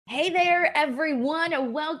Hey there,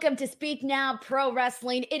 everyone. Welcome to Speak Now Pro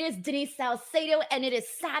Wrestling. It is Denise Salcedo, and it is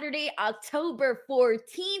Saturday, October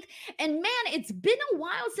 14th. And man, it's been a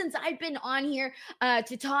while since I've been on here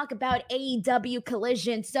to talk about AEW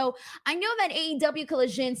Collision. So I know that AEW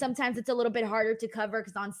Collision, sometimes it's a little bit harder to cover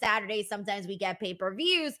because on Saturdays, sometimes we get pay per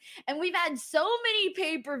views. And we've had so many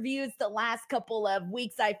pay per views the last couple of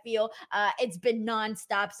weeks, I feel. It's been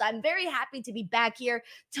nonstop. So I'm very happy to be back here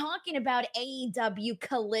talking about AEW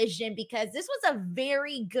Collision because this was a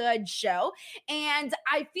very good show. And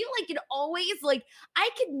I feel like it always,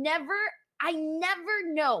 I never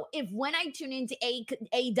know if when I tune into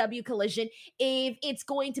AEW Collision, if it's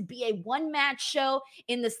going to be a one match show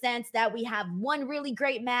in the sense that we have one really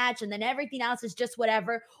great match and then everything else is just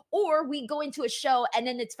whatever, or we go into a show and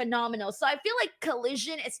then it's phenomenal. So I feel like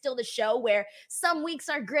Collision is still the show where some weeks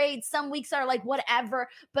are great, some weeks are like whatever,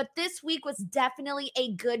 but this week was definitely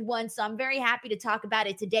a good one. So I'm very happy to talk about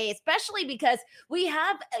it today, especially because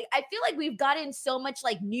I feel like we've gotten so much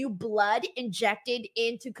like new blood injected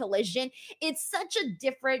into Collision. It's such a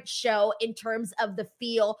different show in terms of the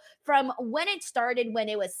feel from when it started, when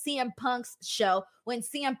it was CM Punk's show, when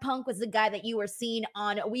CM Punk was the guy that you were seeing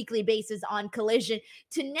on a weekly basis on Collision,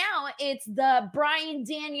 to now it's the Bryan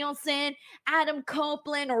Danielson, Adam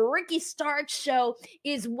Copeland, or Ricky Starks show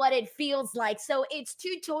is what it feels like. So it's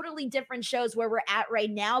two totally different shows where we're at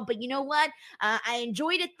right now. But you know what? I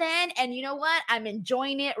enjoyed it then. And you know what? I'm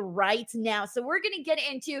enjoying it right now. So we're going to get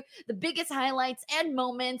into the biggest highlights and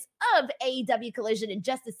moments of AEW Collision in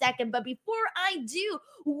just a second. But before I do,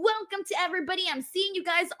 welcome to everybody. I'm seeing you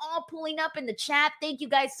guys all pulling up in the chat. Thank you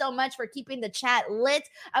guys so much for keeping the chat lit.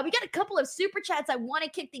 We got a couple of super chats I want to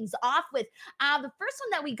kick things off with. The first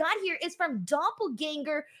one that we got here is from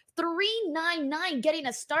Doppelganger 399 getting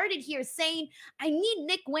us started here saying, I need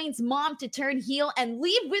Nick Wayne's mom to turn heel and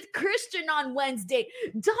leave with Christian on Wednesday.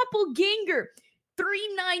 Doppelganger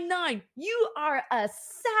 399, you are a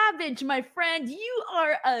savage, my friend. You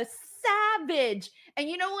are a savage. And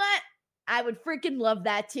you know what? I would freaking love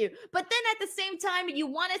that too. But then at the same time, you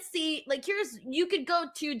want to see, like, you could go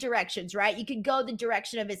two directions, right? You could go the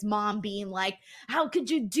direction of his mom being like, how could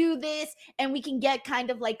you do this? And we can get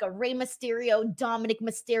kind of like a Rey Mysterio, Dominic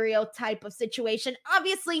Mysterio type of situation.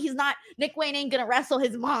 Obviously, Nick Wayne ain't going to wrestle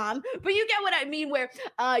his mom, but you get what I mean, where,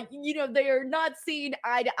 they are not seeing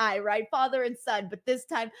eye to eye, right? Father and son, but this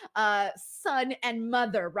time, son and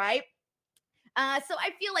mother, right? So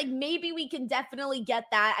I feel like maybe we can definitely get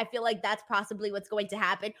that. I feel like that's possibly what's going to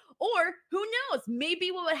happen. Or who knows? Maybe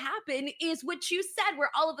what would happen is what you said, where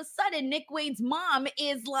all of a sudden Nick Wayne's mom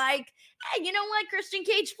is like, hey, you know what? Christian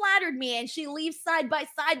Cage flattered me and she leaves side by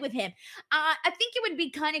side with him. I think it would be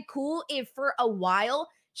kind of cool if for a while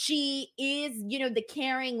she is, the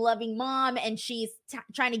caring, loving mom, and she's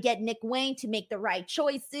trying to get Nick Wayne to make the right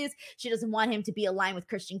choices. She doesn't want him to be aligned with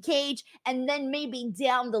Christian Cage. And then maybe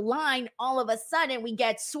down the line, all of a sudden, we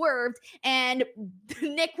get swerved and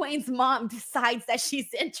Nick Wayne's mom decides that she's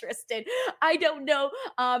interested. I don't know,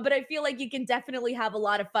 but I feel like you can definitely have a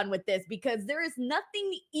lot of fun with this because there is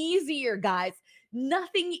nothing easier, guys.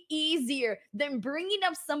 Nothing easier than bringing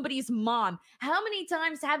up somebody's mom. How many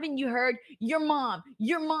times haven't you heard your mom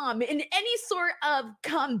in any sort of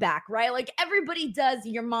comeback, right? Like everybody does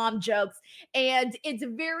your mom jokes, and it's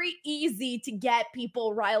very easy to get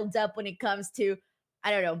people riled up when it comes to,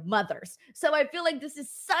 I don't know, mothers. So I feel like this is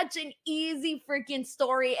such an easy freaking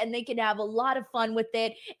story and they can have a lot of fun with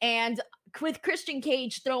it. And with Christian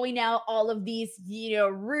Cage throwing out all of these,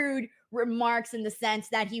 rude remarks in the sense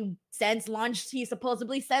that he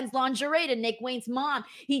supposedly sends lingerie to Nick Wayne's mom.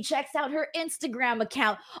 He checks out her Instagram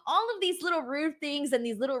account. All of these little rude things and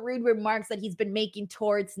these little rude remarks that he's been making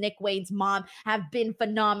towards Nick Wayne's mom have been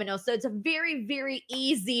phenomenal. So it's a very, very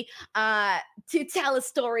easy to tell a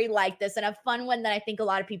story like this, and a fun one that I think a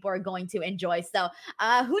lot of people are going to enjoy. So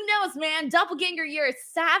who knows, man? Doppelganger, you're a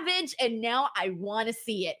savage, and now I want to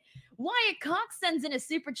see it. Wyatt Cox sends in a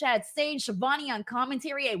super chat saying Shivani on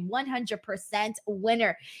commentary, a 100%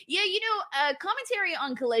 winner. Yeah, commentary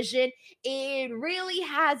on Collision, it really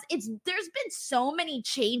there's been so many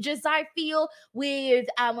changes, I feel, with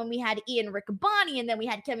when we had Ian Riccaboni and then we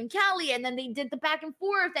had Kevin Kelly and then they did the back and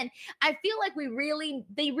forth. And I feel like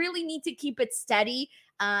they really need to keep it steady.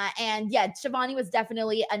 And yeah, Shivani was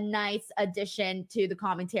definitely a nice addition to the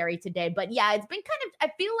commentary today. But yeah, it's been I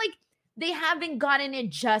feel like they haven't gotten it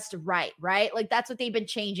just right? Like that's what they've been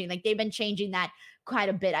changing. Like they've been changing that quite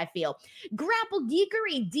a bit, I feel. Grapple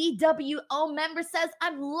Geekery DWO member says,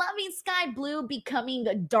 I'm loving Sky Blue becoming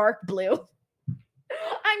a dark blue.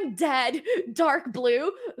 I'm dead. Dark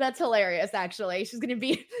blue. That's hilarious, actually. She's gonna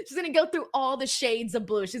go through all the shades of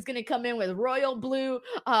blue. She's gonna come in with royal blue,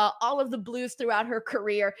 all of the blues throughout her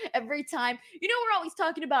career. Every time, we're always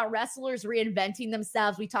talking about wrestlers reinventing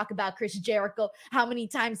themselves. We talk about Chris Jericho, how many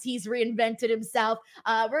times he's reinvented himself.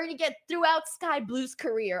 We're gonna get throughout Sky Blue's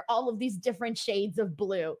career, all of these different shades of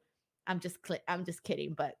blue. I'm just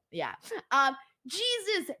kidding, but yeah.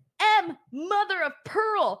 Jesus M, mother of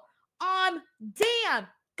pearl. Damn,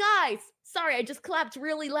 guys. Sorry, I just clapped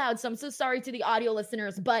really loud, so I'm so sorry to the audio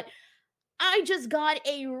listeners, but I just got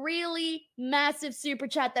a really massive super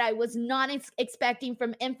chat that I was not expecting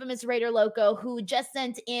from Infamous Raider Loco, who just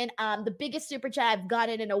sent in the biggest super chat I've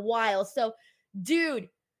gotten in a while. So, dude,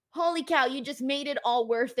 holy cow, you just made it all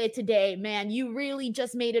worth it today, man. You really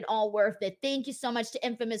just made it all worth it. Thank you so much to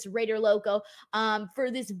Infamous Raider Loco for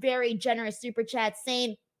this very generous super chat,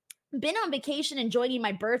 saying, been on vacation and joining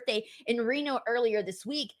my birthday in Reno earlier this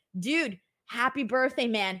week. Dude, happy birthday,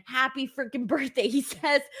 man. Happy freaking birthday. He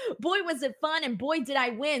says, boy, was it fun and boy, did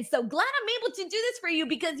I win. So glad I'm able to do this for you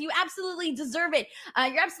because you absolutely deserve it.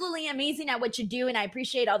 You're absolutely amazing at what you do, and I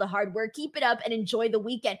appreciate all the hard work. Keep it up and enjoy the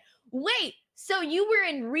weekend. Wait, so you were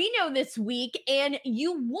in Reno this week and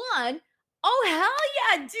you won? Oh,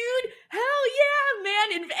 hell yeah, dude. Hell yeah,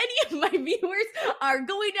 man. If any of my viewers are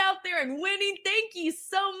going out there and winning, thank you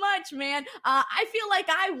so much, man. I feel like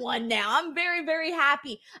I won now. I'm very, very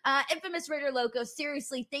happy. Infamous Raider Loco,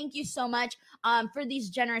 seriously, thank you so much for these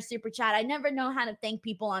generous super chat. I never know how to thank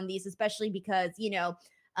people on these, especially because,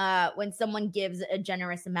 when someone gives a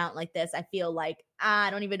generous amount like this, I feel like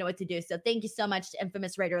I don't even know what to do. So thank you so much to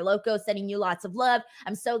Infamous Raider Loco, sending you lots of love.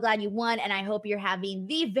 I'm so glad you won, and I hope you're having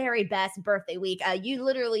the very best birthday week. You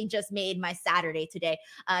literally just made my Saturday today.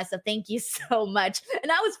 So thank you so much.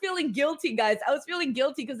 And I was feeling guilty, guys. I was feeling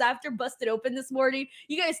guilty because after Busted Open this morning,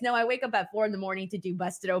 you guys know I wake up at 4 a.m. to do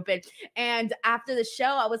Busted Open. And after the show,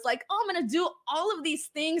 I was like, oh, I'm going to do all of these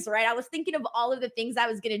things, right? I was thinking of all of the things I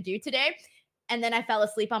was going to do today. And then I fell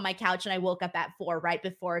asleep on my couch and I woke up at 4 right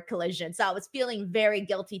before a collision. So I was feeling very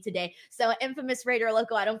guilty today. So Infamous Raider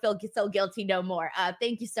Loco, I don't feel so guilty no more.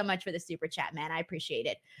 Thank you so much for the super chat, man. I appreciate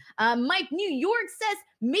it. Mike New York says,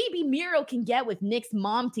 maybe Miro can get with Nick's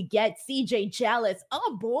mom to get CJ jealous.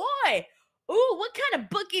 Oh boy. Ooh, what kind of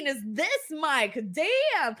booking is this, Mike?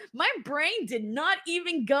 Damn, my brain did not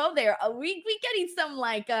even go there. We getting some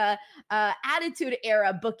like attitude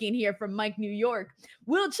era booking here from Mike New York.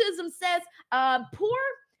 Will Chisholm says, poor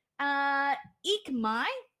Ikmai,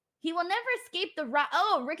 he will never escape the rock.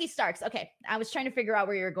 Oh, Ricky Starks. Okay, I was trying to figure out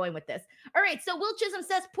where you were going with this. All right, so Will Chisholm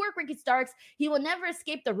says, poor Ricky Starks, he will never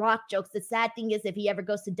escape the rock jokes. The sad thing is if he ever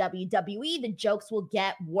goes to WWE, the jokes will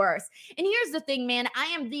get worse. And here's the thing, man. I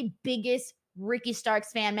am the biggest Ricky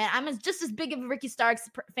Starks fan, man. I'm just as big of a Ricky Starks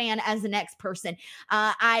fan as the next person.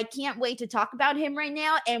 I can't wait to talk about him right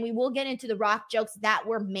now, and we will get into the rock jokes that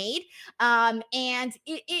were made. And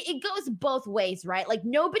it goes both ways, right? Like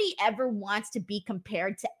nobody ever wants to be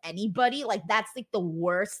compared to anybody. Like that's like the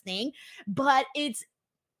worst thing, but I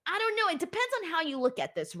don't know. It depends on how you look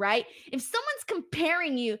at this, right? If someone's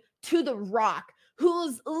comparing you to The Rock,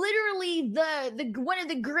 who's literally the one of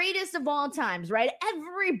the greatest of all times, right?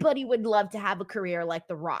 Everybody would love to have a career like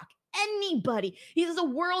The Rock. Anybody. He's the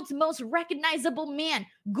world's most recognizable man.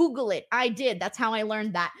 Google it. I did. That's how I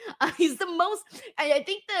learned that. He's the most, I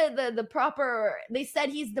think the proper, they said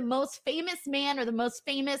he's the most famous man or the most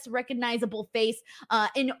famous recognizable face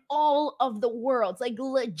in all of the world. Like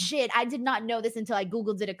legit. I did not know this until I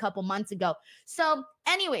Googled it a couple months ago. So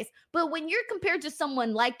anyways, but when you're compared to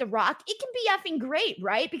someone like The Rock, it can be effing great,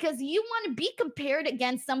 right? Because you want to be compared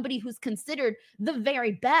against somebody who's considered the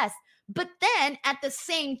very best. But then at the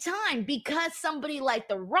same time, because somebody like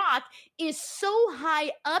The Rock is so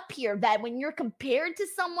high up here that when you're compared to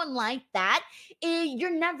someone like that,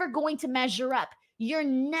 you're never going to measure up. You're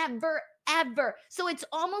never ever. So it's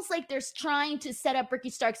almost like they're trying to set up Ricky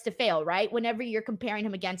Starks to fail, right? Whenever you're comparing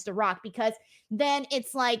him against The Rock, because then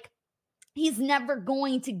it's like, he's never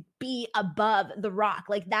going to be above The Rock.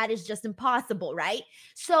 Like that is just impossible, right?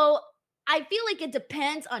 So I feel like it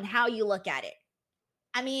depends on how you look at it.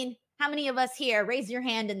 I mean, how many of us here, raise your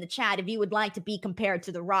hand in the chat if you would like to be compared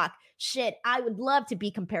to The Rock? Shit, I would love to be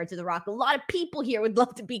compared to The Rock. A lot of people here would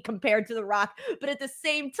love to be compared to The Rock, but at the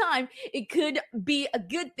same time, it could be a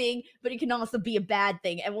good thing, but it can also be a bad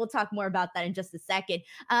thing. And we'll talk more about that in just a second.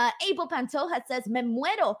 Abel Pantoja says, Me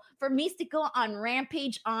muero for Místico on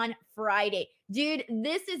Rampage on Friday. Dude,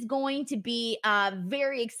 this is going to be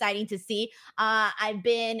very exciting to see.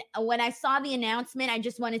 When I saw the announcement, I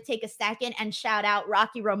just want to take a second and shout out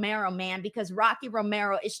Rocky Romero, man, because Rocky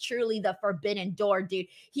Romero is truly the forbidden door, dude.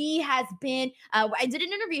 He has been, I did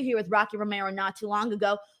an interview here with Rocky Romero not too long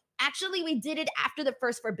ago. Actually, we did it after the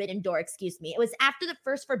first Forbidden Door, excuse me. It was after the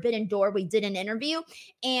first Forbidden Door, we did an interview,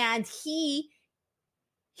 and he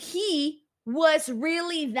was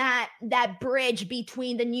really that bridge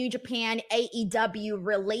between the New Japan AEW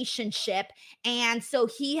relationship. And so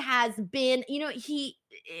he has been,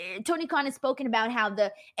 Tony Khan has spoken about how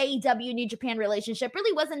the AEW New Japan relationship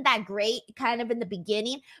really wasn't that great kind of in the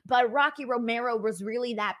beginning, but Rocky Romero was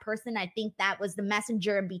really that person. I think that was the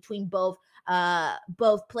messenger in between both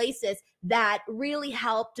places that really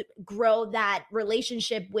helped grow that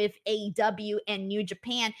relationship with AEW and New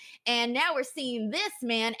Japan. And now we're seeing this,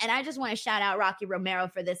 man. And I just want to shout out Rocky Romero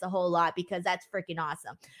for this a whole lot because that's freaking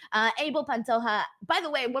awesome. Abel Pantoja, by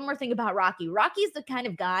the way, one more thing about Rocky. Rocky's the kind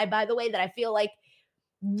of guy, by the way, that I feel like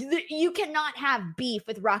you cannot have beef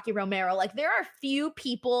with Rocky Romero. Like, there are few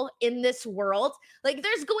people in this world. Like,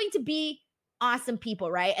 there's going to be awesome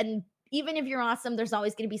people, right? And even if you're awesome, there's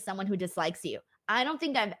always going to be someone who dislikes you. I don't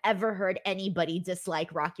think I've ever heard anybody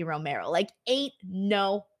dislike Rocky Romero. Like, ain't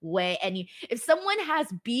no way. And if someone has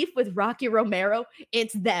beef with Rocky Romero,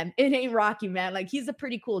 it's them. It ain't Rocky, man. Like, he's a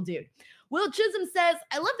pretty cool dude. Will Chisholm says,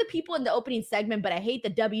 I love the people in the opening segment, but I hate the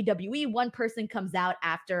WWE. One person comes out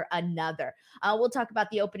after another. We'll talk about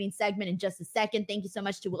the opening segment in just a second. Thank you so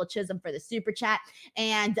much to Will Chisholm for the super chat.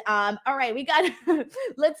 And all right, we got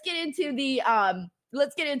let's get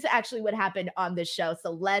into actually what happened on this show.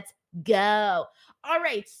 So let's go. All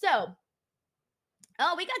right, so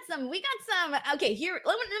we got some. Okay, here,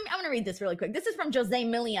 I'm going to read this really quick. This is from Jose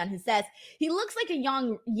Million, who says, he looks like a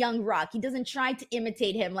young Rock. He doesn't try to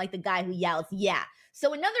imitate him like the guy who yells, yeah.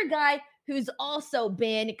 So another guy who's also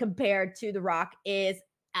been compared to the Rock is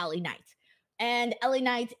LA Knight. And LA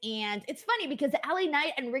Knight, and it's funny because LA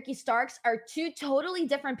Knight and Ricky Starks are two totally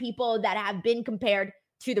different people that have been compared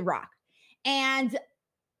to the Rock. And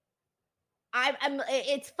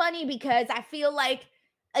it's funny because I feel like,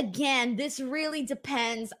 again, this really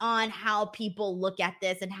depends on how people look at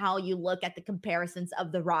this and how you look at the comparisons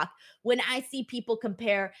of The Rock. When I see people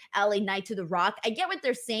compare LA Knight to The Rock, I get what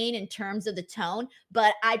they're saying in terms of the tone,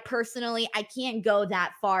 but I can't go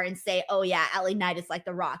that far and say, oh yeah, LA Knight is like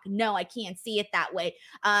The Rock. No, I can't see it that way.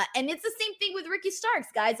 And it's the same thing with Ricky Starks,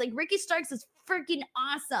 guys. Like, Ricky Starks is freaking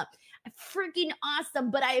awesome.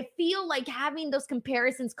 But I feel like having those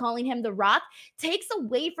comparisons, calling him The Rock, takes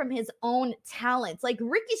away from his own talents. Like,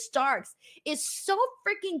 Ricky Starks is so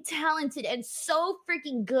freaking talented and so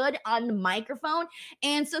freaking good on the microphone.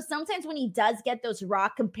 And so sometimes when he does get those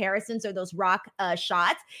Rock comparisons or those Rock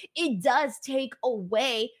shots, it does take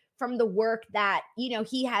away from the work that,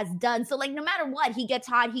 he has done. So, like, no matter what, he gets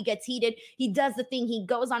hot, he gets heated, he does the thing, he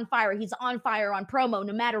goes on fire, he's on fire on promo.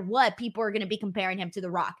 No matter what, people are going to be comparing him to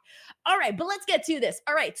The Rock. All right, but let's get to this.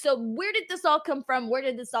 All right, so where did this all come from? Where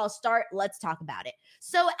did this all start? Let's talk about it.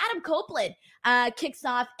 So Adam Copeland kicks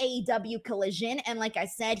off AEW Collision. And like I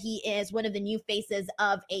said, he is one of the new faces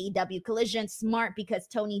of AEW Collision. Smart, because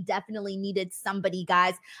Tony definitely needed somebody,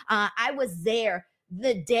 guys. I was there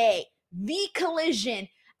the day, the Collision,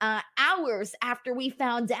 hours after we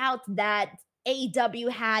found out that AEW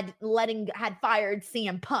had fired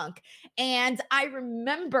CM Punk. And I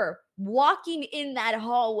remember walking in that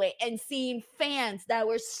hallway and seeing fans that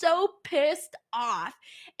were so pissed off.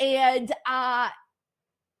 And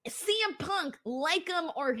CM Punk, like him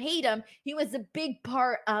or hate him, he was a big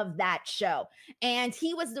part of that show. And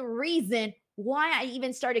he was the reason why I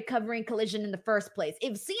even started covering Collision in the first place.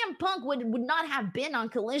 If CM Punk would not have been on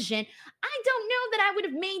Collision, I don't know that I would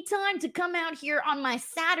have made time to come out here on my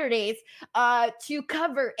Saturdays to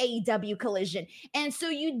cover AEW Collision. And so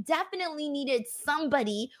you definitely needed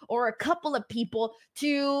somebody or a couple of people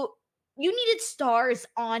you needed stars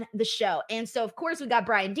on the show. And so, of course, we got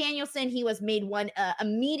Bryan Danielson. He was made one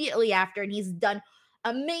immediately after, and he's done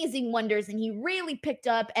amazing wonders, and he really picked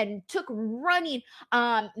up and took running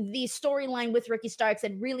the storyline with Ricky Starks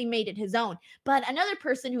and really made it his own. But another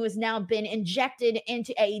person who has now been injected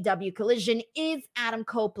into AEW Collision is Adam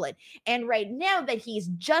Copeland. And right now that he's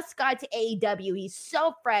just got to AEW, he's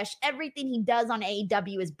so fresh. Everything he does on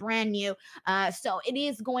AEW is brand new. So it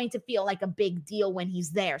is going to feel like a big deal when he's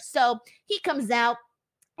there. So he comes out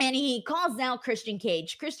and he calls out Christian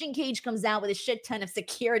Cage. Christian Cage comes out with a shit ton of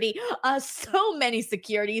security, so many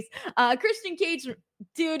securities. Christian Cage,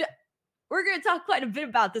 dude, we're going to talk quite a bit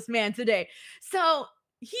about this man today. So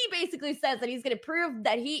he basically says that he's going to prove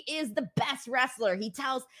that he is the best wrestler. He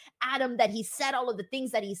tells Adam that he said all of the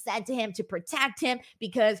things that he said to him to protect him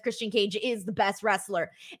because Christian Cage is the best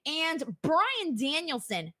wrestler. And Bryan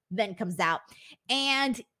Danielson then comes out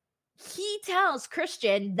and he tells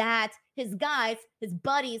Christian that his guys, his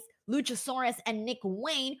buddies, Luchasaurus and Nick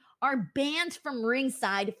Wayne, are banned from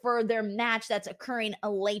ringside for their match that's occurring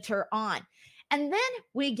later on. And then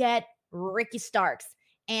we get Ricky Starks.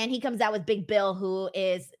 And he comes out with Big Bill, who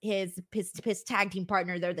is his tag team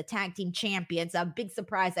partner. They're the tag team champions. A big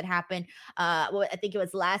surprise that happened. I think it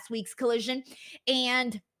was last week's Collision.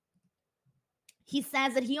 And he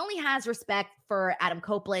says that he only has respect for Adam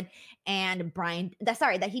Copeland and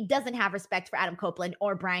that he doesn't have respect for Adam Copeland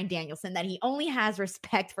or Bryan Danielson, that he only has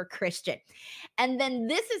respect for Christian. And then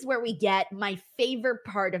this is where we get my favorite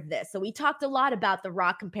part of this. So we talked a lot about the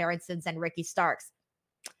Rock comparisons and Ricky Starks.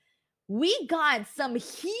 We got some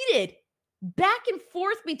heated back and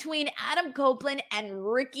forth between Adam Copeland and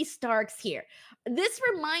Ricky Starks here. This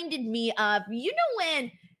reminded me of,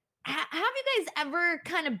 when have you guys ever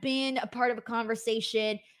kind of been a part of a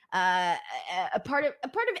conversation, a part of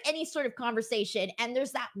any sort of conversation, and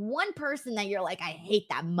there's that one person that you're like, I hate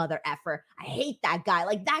that mother effer, I hate that guy,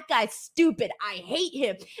 like that guy's stupid, I hate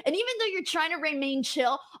him. And even though you're trying to remain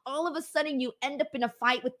chill, all of a sudden you end up in a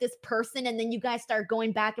fight with this person, and then you guys start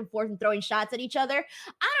going back and forth and throwing shots at each other.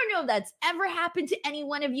 I don't know if that's ever happened to any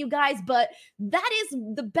one of you guys, but that is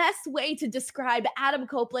the best way to describe Adam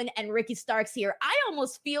Copeland and Ricky Starks here. I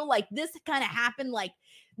almost feel like this kind of happened like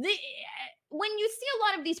when you see a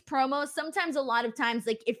lot of these promos, sometimes a lot of times,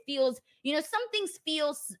 like it feels, some things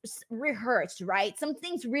feel rehearsed, right? Some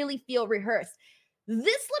things really feel rehearsed.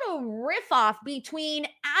 This little riff off between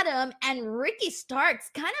Adam and Ricky Starks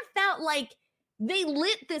kind of felt like they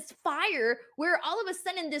lit this fire where all of a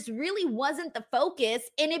sudden this really wasn't the focus,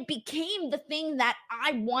 and it became the thing that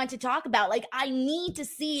I want to talk about. Like, I need to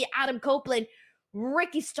see Adam Copeland,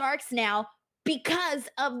 Ricky Starks now, because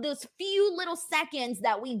of those few little seconds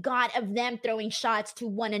that we got of them throwing shots to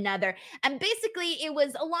one another. And basically it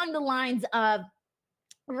was along the lines of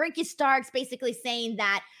Ricky Starks basically saying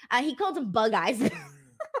that he called them bug eyes. It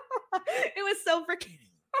was so freaking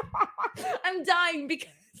I'm dying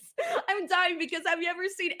because have you ever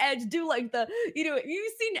seen Edge do like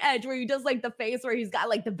you've seen Edge where he does like the face where he's got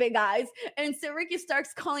like the big eyes, and so Ricky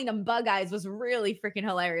Starks calling them bug eyes was really freaking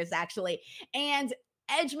hilarious actually. And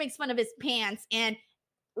Edge makes fun of his pants, and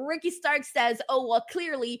Ricky Starks says, oh, well,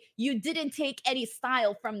 clearly you didn't take any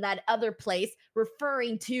style from that other place,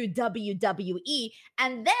 referring to WWE.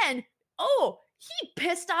 And then, he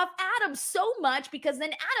pissed off Adam so much because then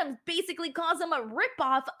Adam basically calls him a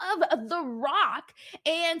ripoff of The Rock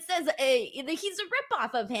and says he's a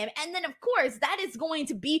ripoff of him. And then, of course, that is going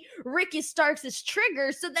to be Ricky Starks'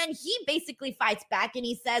 trigger. So then he basically fights back and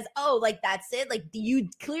he says, oh, like, that's it. Like, you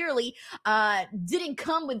clearly didn't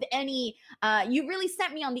come with any, you really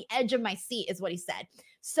sent me on the edge of my seat is what he said.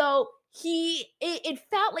 So it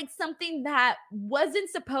felt like something that wasn't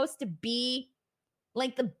supposed to be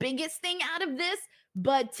like the biggest thing out of this,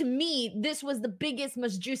 but to me, this was the biggest,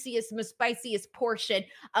 most juiciest, most spiciest portion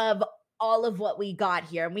of all of what we got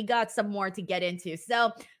here. And we got some more to get into.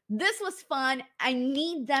 So this was fun. I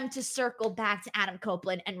need them to circle back to Adam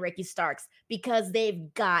Copeland and Ricky Starks because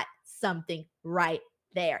they've got something right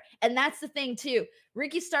there. And that's the thing too.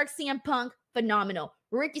 Ricky Starks, CM Punk, phenomenal.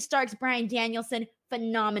 Ricky Starks, Bryan Danielson,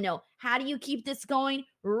 phenomenal. How do you keep this going?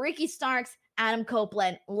 Ricky Starks, Adam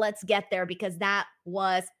Copeland. Let's get there because that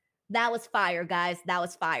was fire, guys. That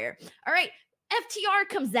was fire. All right. FTR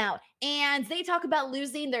comes out and they talk about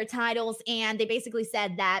losing their titles, and they basically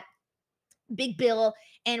said that Big Bill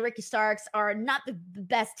and Ricky Starks are not the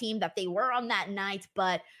best team that they were on that night,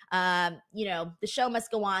 but the show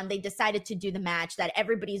must go on. They decided to do the match, that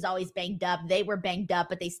everybody's always banged up. They were banged up,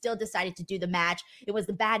 but they still decided to do the match. It was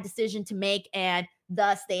the bad decision to make, and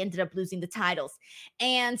thus they ended up losing the titles.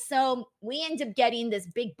 And so we end up getting this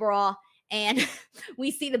big brawl, and we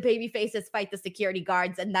see the baby faces fight the security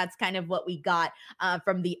guards, and that's kind of what we got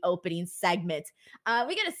from the opening segment.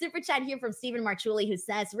 We got a super chat here from Stephen Marchuli who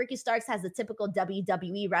says, Ricky Starks has the typical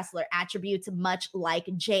WWE wrestler attributes, much like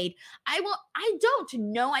Jade. I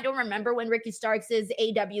don't know. I don't remember when Ricky Starks'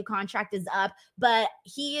 AEW contract is up, but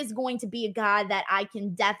he is going to be a guy that I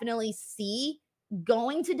can definitely see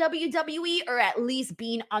going to WWE, or at least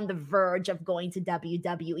being on the verge of going to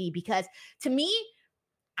WWE, because to me,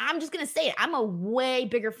 I'm just going to say it, I'm a way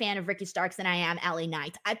bigger fan of Ricky Starks than I am LA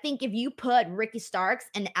Knight. I think if you put Ricky Starks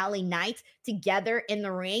and LA Knight together in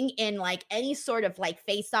the ring in like any sort of like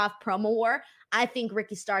face-off promo war, I think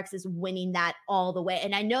Ricky Starks is winning that all the way.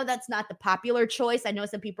 And I know that's not the popular choice. I know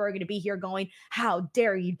some people are going to be here going, how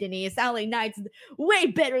dare you, Denise? LA Knight's way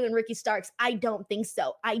better than Ricky Starks. I don't think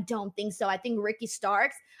so. I don't think so. I think Ricky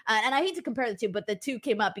Starks, and I hate to compare the two, but the two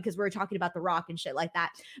came up because we were talking about The Rock and shit like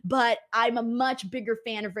that. But I'm a much bigger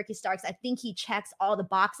fan of Ricky Starks. I think he checks all the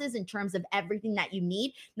boxes in terms of everything that you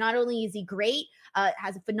need. Not only is he great,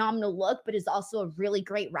 has a phenomenal look, but is also a really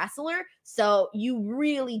great wrestler. So you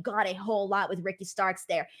really got a whole lot with Ricky Starks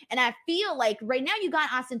there. And I feel like right now you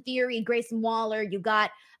got Austin Theory, Grayson Waller, you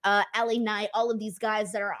got LA Knight, all of these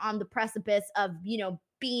guys that are on the precipice of,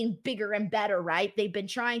 being bigger and better, right? They've been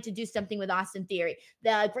trying to do something with Austin Theory.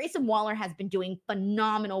 The Grayson Waller has been doing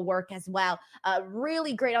phenomenal work as well.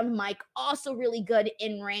 Really great on the mic, also really good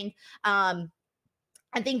in ring.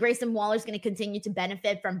 I think Grayson Waller is going to continue to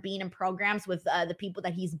benefit from being in programs with the people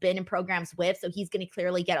that he's been in programs with. So he's going to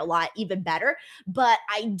clearly get a lot even better. But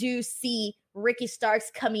I do see Ricky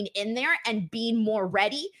Starks coming in there and being more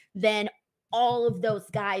ready than all of those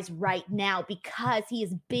guys right now, because he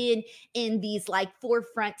has been in these like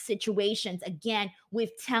forefront situations again with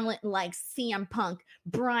talent like CM Punk,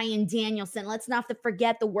 Bryan Danielson. Let's not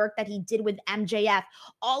forget the work that he did with MJF.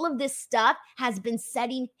 All of this stuff has been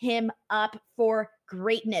setting him up for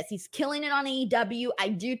greatness. He's killing it on AEW. I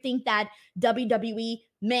do think that WWE,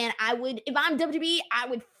 man, if I'm WWE, I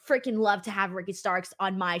would freaking love to have Ricky Starks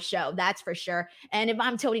on my show. That's for sure. And if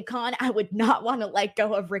I'm Tony Khan, I would not want to let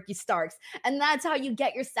go of Ricky Starks. And that's how you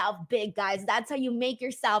get yourself big, guys. That's how you make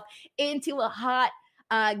yourself into a hot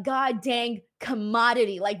god dang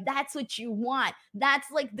commodity. Like, that's what you want. That's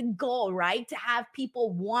like the goal, right? To have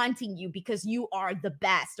people wanting you because you are the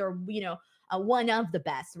best, or one of the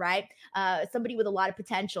best, right? Somebody with a lot of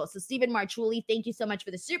potential. So Stephen Marchuli, thank you so much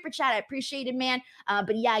for the super chat. I appreciate it, man.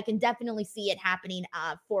 But yeah, I can definitely see it happening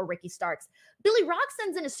for Ricky Starks. Billy Rock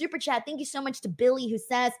sends in a super chat. Thank you so much to Billy, who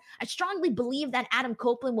says, I strongly believe that Adam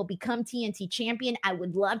Copeland will become TNT champion. I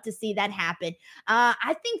would love to see that happen.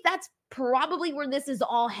 I think that's probably where this is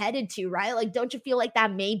all headed to, right? Like, don't you feel like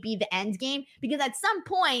that may be the end game? Because at some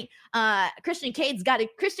point, Christian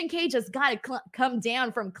Cage has got to come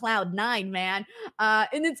down from cloud 9, man.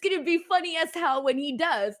 And it's going to be funny as hell when he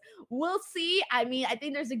does. We'll see. I mean, I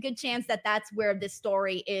think there's a good chance that that's where this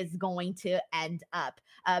story is going to end up.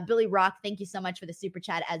 Billy Rock, thank you so much for the super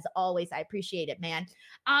chat. As always, I appreciate it, man.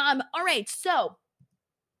 All right. So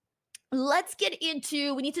let's get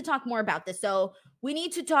into, we need to talk more about this. So we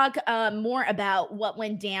need to talk more about what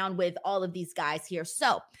went down with all of these guys here.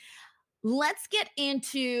 So let's get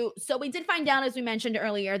into, so we did find out, as we mentioned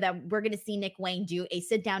earlier, that we're going to see Nick Wayne do a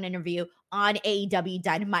sit-down interview on AEW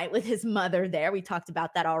Dynamite with his mother there. We talked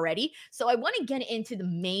about that already. So I want to get into the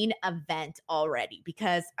main event already,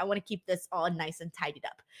 because I want to keep this all nice and tidied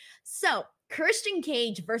up. So Christian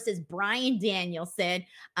Cage versus Bryan Danielson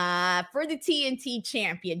for the TNT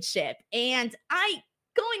Championship. And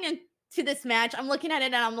going into this match, I'm looking at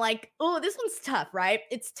it and I'm like, oh, this one's tough, right?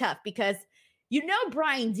 It's tough because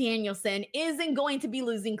Bryan Danielson isn't going to be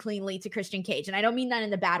losing cleanly to Christian Cage. And I don't mean that in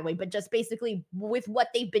the bad way, but just basically with what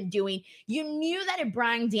they've been doing, you knew that if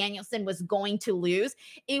Bryan Danielson was going to lose,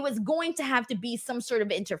 it was going to have to be some sort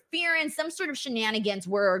of interference, some sort of shenanigans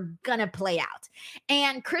were going to play out.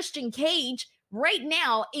 And Christian Cage right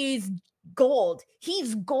now is gold.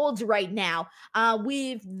 He's gold right now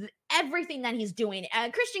with everything that he's doing.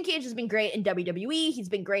 Christian Cage has been great in WWE. He's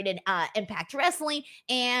been great in Impact Wrestling.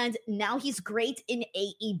 And now he's great in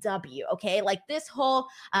AEW. Okay. Like this whole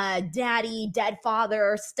daddy, dead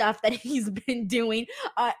father stuff that he's been doing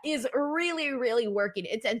is really, really working.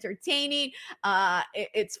 It's entertaining.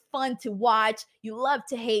 It's fun to watch. You love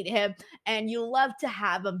to hate him and you love to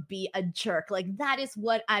have him be a jerk. Like that is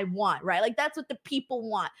what I want, right? Like that's what the people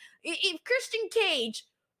want. If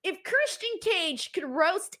Christian Cage could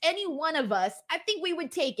roast any one of us, I think we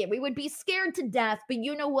would take it. We would be scared to death, but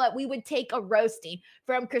you know what? We would take a roasting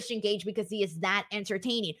from Christian Cage because he is that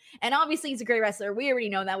entertaining. And obviously he's a great wrestler. We already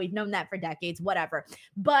know that. We've known that for decades, whatever.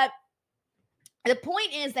 But the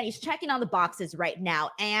point is that he's checking all the boxes right now.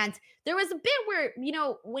 And there was a bit where,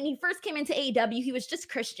 when he first came into AEW, he was just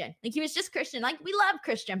Christian. Like, he was just Christian. Like, we love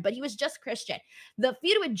Christian, but he was just Christian. The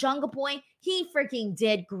feud with Jungle Boy, he freaking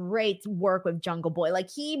did great work with Jungle Boy. Like,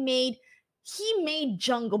 he made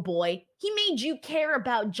Jungle Boy. He made you care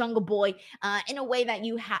about Jungle Boy in a way that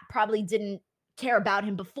you probably didn't care about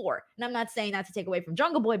him before. And I'm not saying that to take away from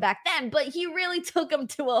Jungle Boy back then, but he really took him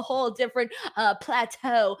to a whole different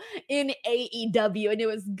plateau in AEW. And it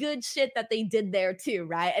was good shit that they did there too,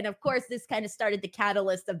 right? And of course, this kind of started the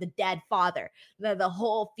catalyst of the dead father, the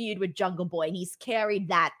whole feud with Jungle Boy. And he's carried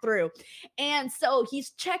that through. And so he's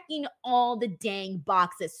checking all the dang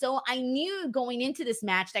boxes. So I knew going into this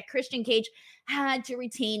match that Christian Cage had to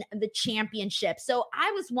retain the championship. So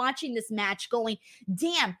I was watching this match going,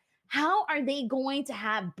 damn, how are they going to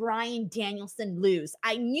have Bryan Danielson lose?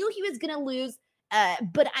 I knew he was going to lose,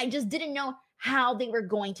 but I just didn't know how they were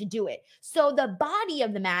going to do it. So the body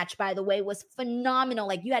of the match, by the way, was phenomenal.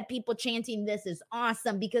 Like, you had people chanting, "This is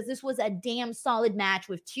awesome," because this was a damn solid match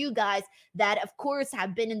with two guys that, of course,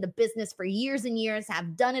 have been in the business for years and years,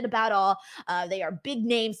 have done it about all. They are big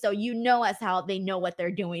names, so you know as how they know what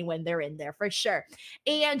they're doing when they're in there for sure.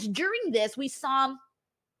 And during this, we saw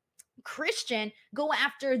Christian go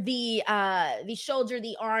after the shoulder,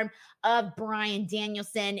 the arm of Bryan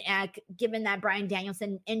Danielson, given that Bryan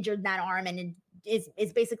Danielson injured that arm and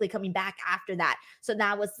is basically coming back after that. So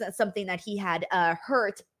that was something that he had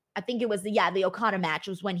hurt. I think it was the Okada match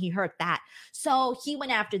was when he hurt that. So he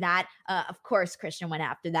went after that. Of course, Christian went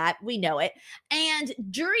after that. We know it. And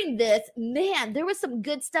during this, man, there was some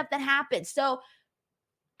good stuff that happened. So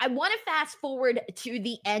I want to fast forward to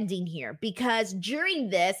the ending here, because during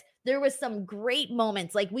this, there was some great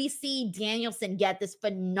moments. Like, we see Danielson get this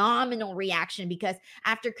phenomenal reaction because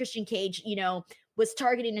after Christian Cage, was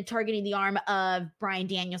targeting the arm of Bryan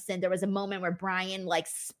Danielson, there was a moment where Bryan like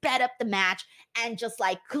sped up the match and just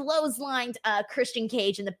like clotheslined Christian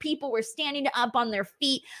Cage, and the people were standing up on their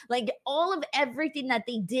feet. Like, all of everything that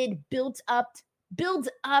they did built up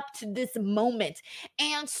to this moment.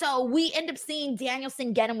 And so we end up seeing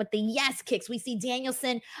Danielson get him with the yes kicks. We see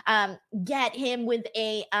Danielson get him with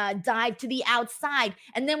a dive to the outside.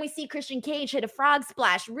 And then we see Christian Cage hit a frog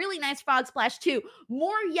splash. Really nice frog splash too.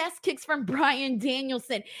 More yes kicks from Bryan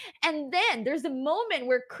Danielson. And then there's a moment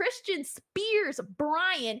where Christian spears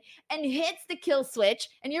Bryan and hits the kill switch.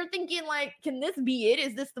 And you're thinking, like, can this be it?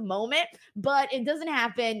 Is this the moment? But it doesn't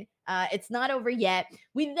happen. It's not over yet.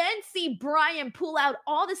 We then see Bryan pull out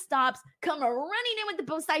all the stops, come running in with the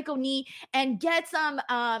Bo-Psycho knee, and get some,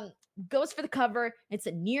 goes for the cover. It's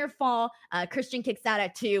a near fall. Christian kicks out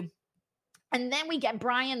at 2. And then we get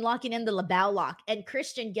Bryan locking in the label lock, and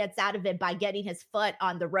Christian gets out of it by getting his foot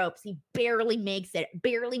on the ropes. He barely makes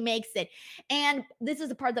it. And this is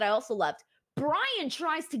the part that I also loved. Bryan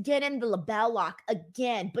tries to get in the label lock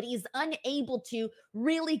again, but he's unable to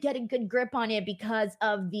really get a good grip on it because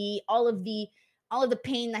of all of the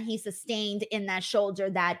pain that he sustained in that shoulder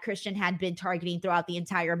that Christian had been targeting throughout the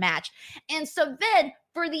entire match. And so then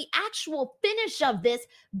for the actual finish of this,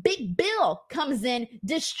 Big Bill comes in,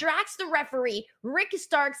 distracts the referee. Rick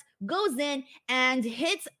Starks goes in and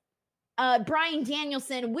hits Bryan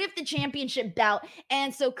Danielson with the championship belt.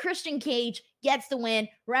 And so Christian Cage gets the win.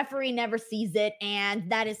 Referee never sees it, and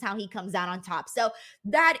that is how he comes out on top. So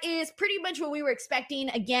that is pretty much what we were expecting.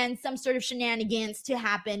 Again, some sort of shenanigans to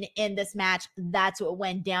happen in this match. That's what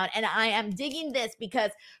went down. And I am digging this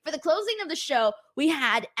because for the closing of the show, we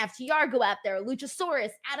had FTR go out there,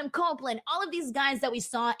 Luchasaurus, Adam Copeland, all of these guys that we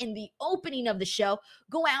saw in the opening of the show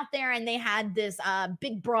go out there, and they had this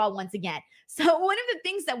big brawl once again. So one of the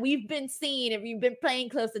things that we've been seeing, if you've been paying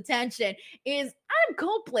close attention, is Adam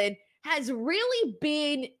Copeland has really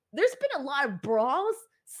been, there's been a lot of brawls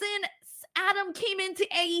since Adam came into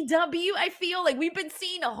AEW. I feel like we've been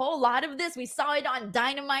seeing a whole lot of this. We saw it on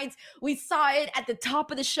Dynamite. We saw it at the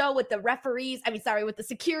top of the show with the with the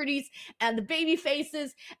securities and the baby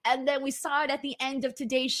faces. And then we saw it at the end of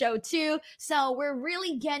today's show too. So we're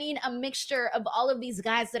really getting a mixture of all of these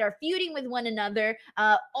guys that are feuding with one another,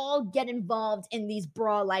 all get involved in these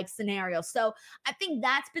brawl-like scenarios. So I think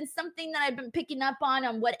that's been something that I've been picking up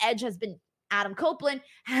on what Adam Copeland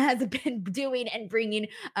has been doing and bringing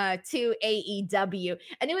to AEW.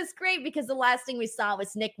 And it was great because the last thing we saw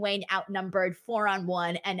was Nick Wayne outnumbered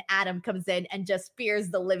 4-on-1, and Adam comes in and just spears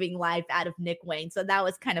the living life out of Nick Wayne. So that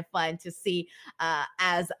was kind of fun to see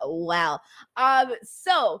as well.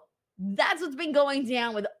 So that's what's been going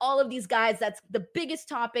down with all of these guys. That's the biggest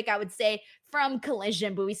topic, I would say, from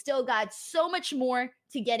Collision, but we still got so much more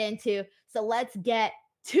to get into. So let's get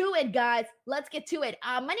to it, guys. Let's get to it.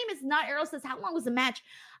 My name is Not Arrow says, how long was the match?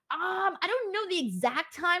 I don't know the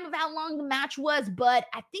exact time of how long the match was, but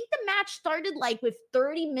I think the match started like with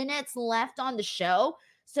 30 minutes left on the show.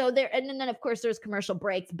 So there, and then of course there's commercial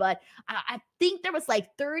breaks, but I think there was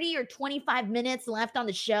like 30 or 25 minutes left on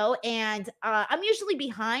the show. And I'm usually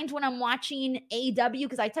behind when I'm watching AEW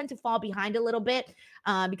because I tend to fall behind a little bit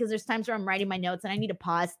because there's times where I'm writing my notes and I need to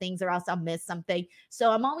pause things or else I'll miss something.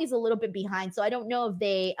 So I'm always a little bit behind. So I don't know if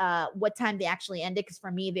they, what time they actually ended, because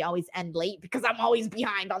for me, they always end late because I'm always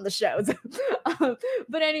behind on the shows.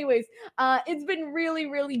 But anyways, it's been really,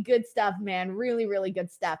 really good stuff, man. Really, really good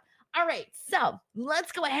stuff. All right, so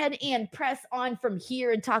let's go ahead and press on from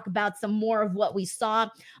here and talk about some more of what we saw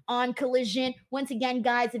on Collision. Once again,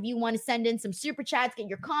 guys, if you want to send in some super chats, get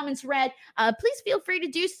your comments read, please feel free to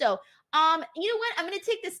do so. You know what? I'm going to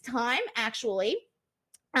take this time, actually,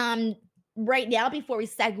 right now before we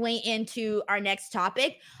segue into our next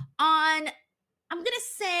topic. I'm going to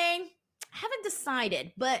say, I haven't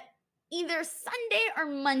decided, but either Sunday or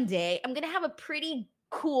Monday, I'm going to have a pretty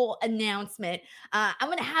cool announcement. I'm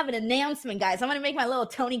going to have an announcement, guys. I'm going to make my little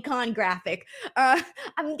Tony Khan graphic. I'm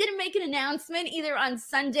going to make an announcement either on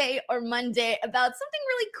Sunday or Monday about something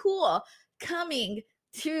really cool coming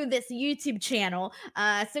to this YouTube channel.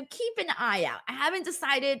 So keep an eye out. I haven't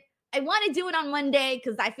decided. I want to do it on Monday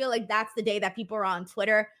because I feel like that's the day that people are on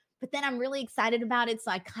Twitter. But then I'm really excited about it,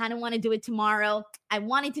 so I kind of want to do it tomorrow. I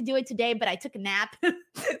wanted to do it today, but I took a nap.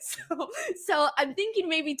 so I'm thinking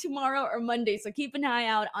maybe tomorrow or Monday. So keep an eye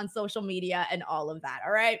out on social media and all of that.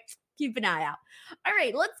 All right. Keep an eye out. All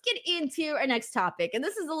right, let's get into our next topic. And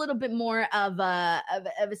this is a little bit more of a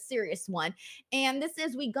serious one. And this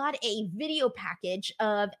is, we got a video package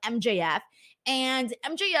of MJF. And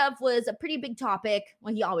MJF was a pretty big topic.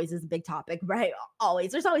 Well, he always is a big topic, right?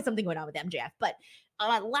 Always. There's always something going on with MJF. But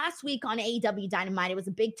last week on AEW Dynamite, it was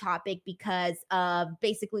a big topic because of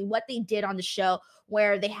basically what they did on the show,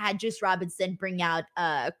 where they had Juice Robinson bring out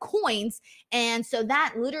coins. And so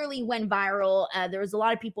that literally went viral. There was a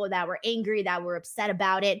lot of people that were angry, that were upset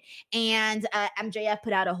about it. And MJF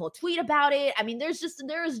put out a whole tweet about it. I mean, there's just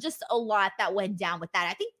a lot that went down with that.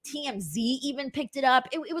 I think TMZ even picked it up.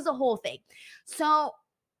 It was a whole thing. So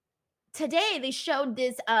today they showed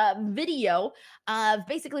this video of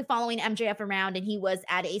basically following MJF around, and he was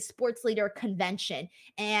at a sports leader convention,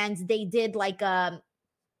 and they did like a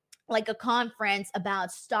conference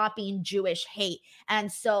about stopping Jewish hate.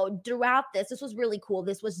 And so throughout this was really cool.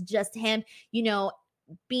 This was just him,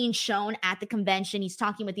 being shown at the convention. He's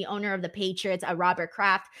talking with the owner of the Patriots, Robert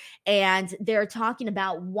Kraft, and they're talking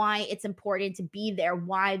about why it's important to be there,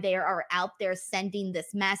 why they are out there sending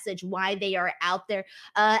this message, why they are out there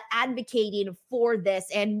advocating for this.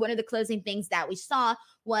 And one of the closing things that we saw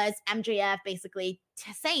was MJF basically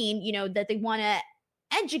saying, that they want to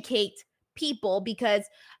educate people because,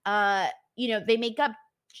 they make up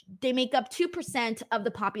 2% of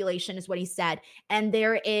the population is what he said. And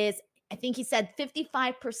there is, I think he said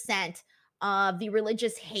 55% of the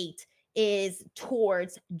religious hate is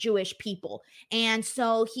towards Jewish people. And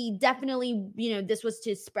so he definitely, this was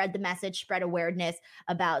to spread the message, spread awareness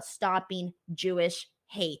about stopping Jewish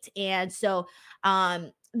hate. And so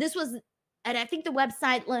this was, and I think the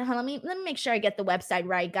website, let me make sure I get the website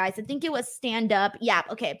right, guys. I think it was Stand Up. Yeah,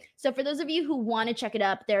 okay. So for those of you who want to check it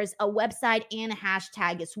up, there's a website and a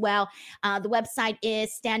hashtag as well. The website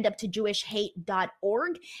is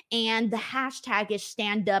standuptojewishhate.org, and the hashtag is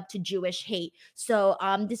standuptojewishhate. So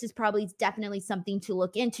this is probably definitely something to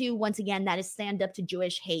look into. Once again, that is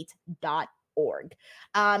standuptojewishhate.org.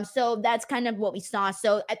 So that's kind of what we saw.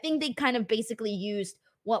 So I think they kind of basically used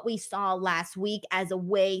what we saw last week as a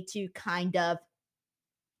way to kind of,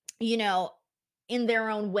 in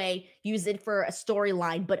their own way, use it for a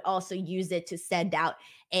storyline, but also use it to send out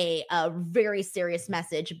a very serious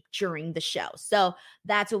message during the show. So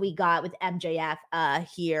that's what we got with MJF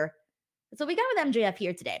here. So we got with MJF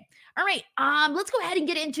here today. All right, let's go ahead and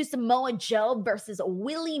get into Samoa Joe versus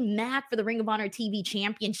Willie Mack for the Ring of Honor TV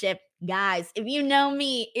Championship. Guys, if you know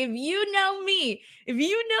me, you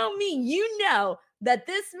know that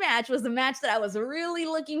this match was the match that I was really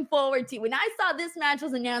looking forward to. When I saw this match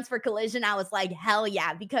was announced for Collision, I was like, hell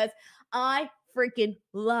yeah, because I freaking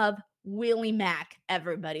love Willie Mack,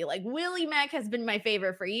 everybody. Like, Willie Mack has been my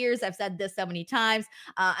favorite for years. I've said this so many times.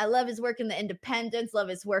 I love his work in the Independents, love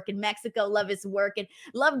his work in Mexico, loved his work in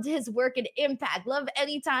Impact, love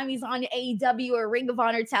anytime he's on AEW or Ring of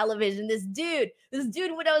Honor television. This dude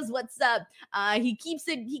knows what's up. He keeps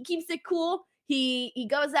it cool. He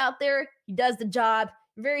goes out there, he does the job,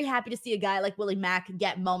 very happy to see a guy like Willie Mack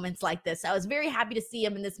get moments like this. I was very happy to see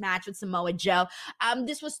him in this match with Samoa Joe.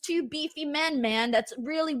 This was two beefy men, man. That's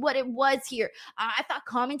really what it was here. I thought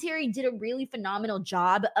commentary did a really phenomenal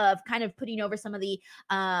job of kind of putting over some of the,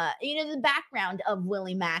 the background of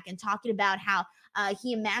Willie Mack and talking about how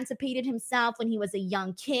he emancipated himself when he was a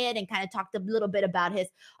young kid and kind of talked a little bit about his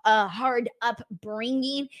hard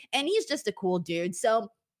upbringing. And he's just a cool dude. So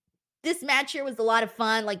this match here was a lot of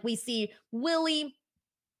fun. Like, we see Willie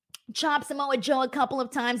chop Samoa Joe a couple of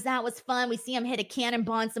times. That was fun. We see him hit a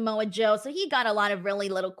cannonball on Samoa Joe. So he got a lot of really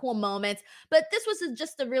little cool moments. But this was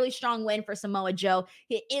just a really strong win for Samoa Joe.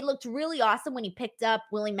 It looked really awesome when he picked up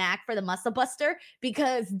Willie Mack for the Muscle Buster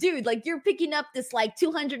because, dude, like, you're picking up this like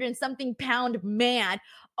 200 and something pound man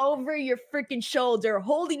over your freaking shoulder,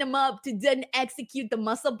 holding him up to then execute the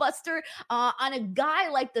Muscle Buster on a guy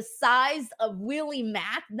like the size of Willie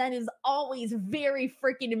Mack. That is always very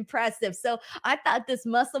freaking impressive. So I thought this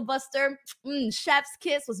Muscle Buster, chef's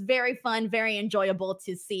kiss, was very fun, very enjoyable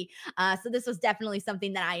to see. So this was definitely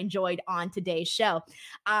something that I enjoyed on today's show.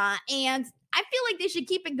 And I feel like they should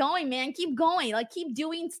keep it going, man. Keep going. Like, keep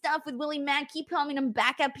doing stuff with Willie Mack. Keep coming him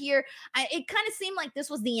back up here. It kind of seemed like this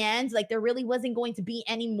was the end. Like, there really wasn't going to be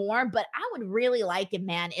any more. But I would really like it,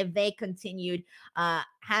 man, if they continued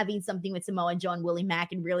having something with Samoa Joe and Willie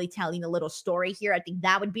Mack and really telling a little story here. I think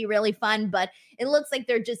that would be really fun. But it looks like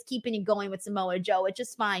they're just keeping it going with Samoa Joe, which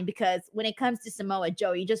is fine because when it comes to Samoa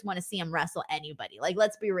Joe, you just want to see him wrestle anybody. Like,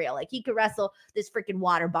 let's be real. Like, he could wrestle this freaking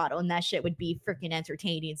water bottle and that shit would be freaking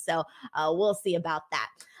entertaining. So we'll see about that.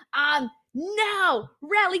 Now,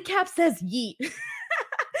 Rally Cap says yeet.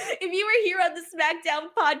 If you were here on the SmackDown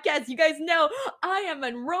podcast, you guys know I am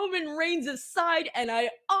on Roman Reigns' side, and I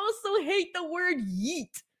also hate the word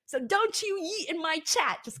yeet. So don't you yeet in my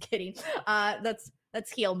chat. Just kidding.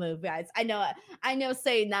 That's heel move, guys. I know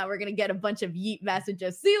saying that we're gonna get a bunch of yeet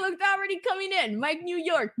messages. See, look, they're already coming in. Mike New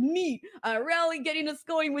York, neat. Rally getting us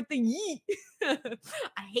going with the yeet.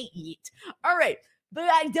 I hate yeet. All right. But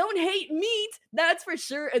I don't hate meat, that's for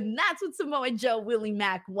sure. And that's what Samoa Joe Willie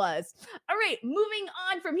Mack was. All right, moving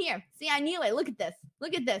on from here. See, I knew it. Look at this.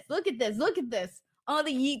 Look at this. Look at this. Look at this. All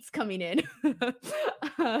the yeets coming in.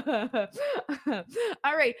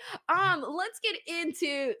 All right. Let's get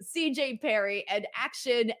into CJ Perry and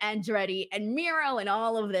Action Andretti and Miro and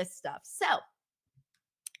all of this stuff. So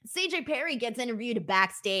CJ Perry gets interviewed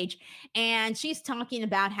backstage and she's talking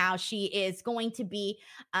about how she is going to be,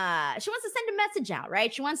 she wants to send a message out,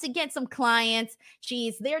 right? She wants to get some clients.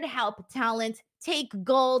 She's there to help talent take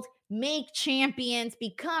gold, make champions,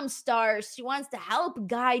 become stars. She wants to help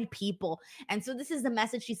guide people. And so this is the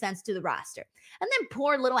message she sends to the roster. And then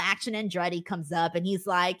poor little Action Andretti comes up and he's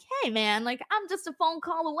like, hey man, like, I'm just a phone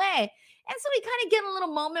call away. And so we kind of get a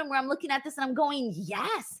little moment where I'm looking at this and I'm going,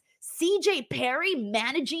 yes, CJ Perry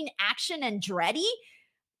managing Action Andretti?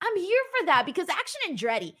 I'm here for that because Action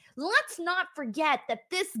Andretti, let's not forget that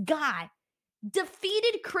this guy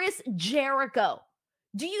defeated Chris Jericho.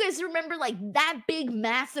 Do you guys remember like that big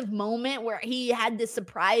massive moment where he had this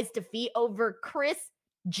surprise defeat over Chris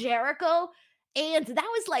Jericho? And that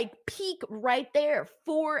was like peak right there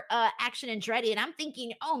for Action Andretti. And I'm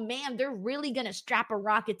thinking, oh man, they're really going to strap a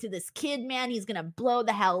rocket to this kid, man. He's going to blow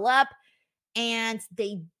the hell up. And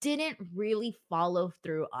they didn't really follow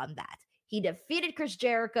through on that. He defeated Chris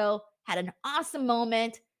Jericho, had an awesome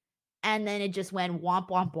moment, and then it just went womp,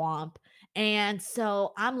 womp, womp. And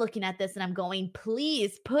so I'm looking at this and I'm going,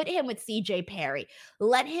 please put him with CJ Perry.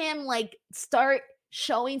 Let him like start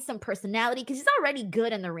showing some personality because he's already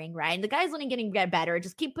good in the ring, right? And the guy's only getting better.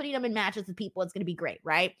 Just keep putting him in matches with people. It's going to be great,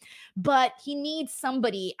 right? But he needs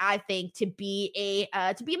somebody, I think, to be a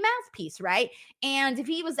mouthpiece, right? And if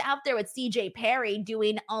he was out there with CJ Perry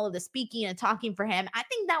doing all of the speaking and talking for him, I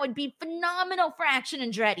think that would be phenomenal for Action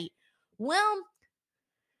Andretti. Well,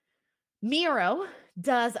 Miro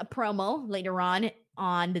does a promo later on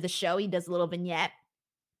the show. He does a little vignette.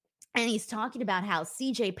 And he's talking about how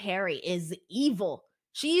CJ Perry is evil.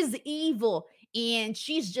 She's evil. And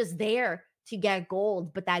she's just there to get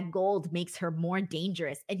gold. But that gold makes her more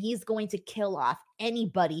dangerous. And he's going to kill off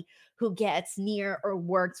anybody who gets near or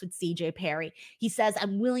works with CJ Perry. He says,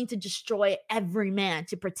 I'm willing to destroy every man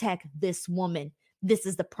to protect this woman. This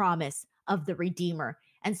is the promise of the Redeemer.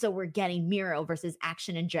 And so we're getting Miro versus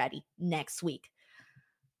Action Andretti next week.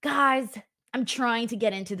 Guys, I'm trying to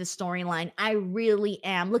get into the storyline. I really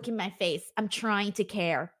am. Look at my face. I'm trying to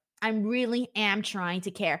care. I really am trying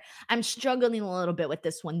to care. I'm struggling a little bit with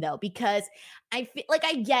this one though, because I feel like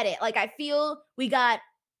I get it. Like I feel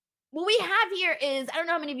what we have here is, I don't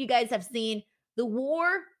know how many of you guys have seen The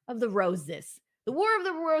War of the Roses. The War of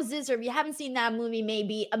the Roses, or if you haven't seen that movie,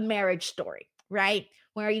 maybe A Marriage Story, right?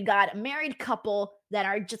 where you got a married couple that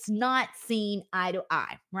are just not seeing eye to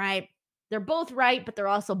eye, right? They're both right, but they're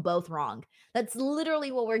also both wrong. That's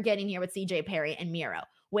literally what we're getting here with CJ Perry and Miro,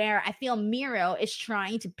 where I feel Miro is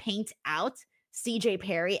trying to paint out CJ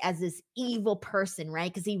Perry as this evil person,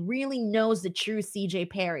 right? Because he really knows the true CJ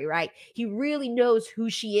Perry, right? He really knows who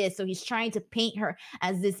she is. So he's trying to paint her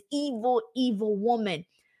as this evil, evil woman.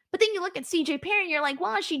 But then you look at CJ Perry and you're like,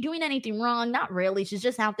 well, is she doing anything wrong? Not really. She's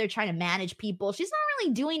just out there trying to manage people. She's not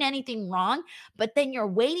really doing anything wrong. But then you're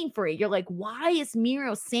waiting for it. You're like, why is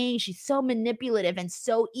Miro saying she's so manipulative and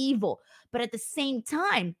so evil? But at the same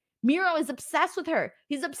time, Miro is obsessed with her.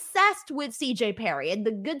 He's obsessed with CJ Perry and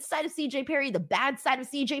the good side of CJ Perry, the bad side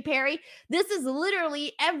of CJ Perry. This is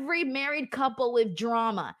literally every married couple with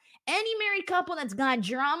drama. Any married couple that's got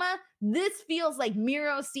drama, this feels like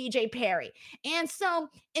Miro CJ Perry. And so,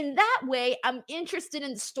 in that way, I'm interested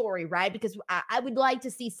in the story, right? Because I would like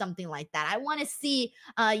to see something like that. I want to see,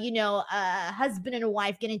 a husband and a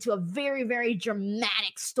wife get into a very, very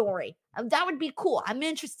dramatic story. That would be cool. I'm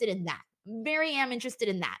interested in that. Very am interested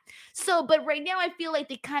in that. So, but right now I feel like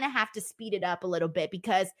they kind of have to speed it up a little bit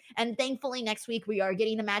because, and thankfully next week we are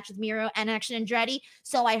getting the match with Miro and Action Andretti.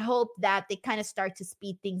 So I hope that they kind of start to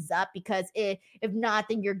speed things up because if not,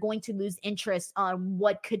 then you're going to lose interest on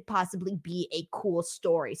what could possibly be a cool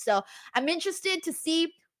story. So I'm interested to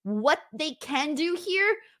see what they can do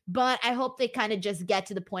here, but I hope they kind of just get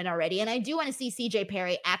to the point already. And I do want to see CJ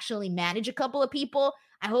Perry actually manage a couple of people.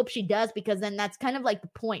 I hope she does because then that's kind of like the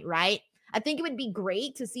point, right? I think it would be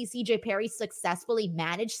great to see CJ Perry successfully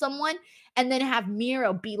manage someone and then have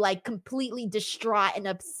Miro be like completely distraught and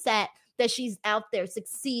upset that she's out there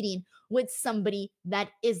succeeding with somebody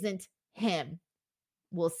that isn't him.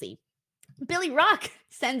 We'll see. Billy Rock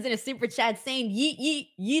sends in a super chat saying, yeet, yeet,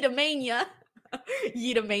 yeetamania.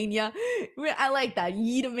 Yeetamania. I like that.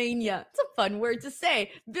 Yeetamania. It's a fun word to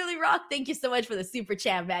say. Billy Rock, thank you so much for the super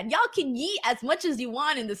chat, man. Y'all can yeet as much as you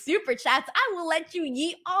want in the super chats. I will let you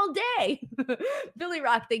yeet all day. Billy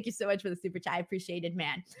Rock, thank you so much for the super chat. I appreciate it,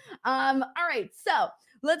 man. All right, so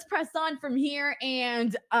let's press on from here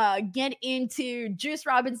and get into Juice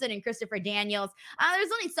Robinson and Christopher Daniels.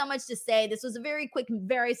 There's only so much to say. This was a very quick,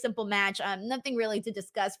 very simple match. Nothing really to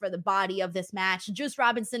discuss for the body of this match. Juice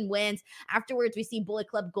Robinson wins. Afterwards, we see Bullet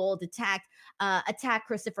Club Gold attack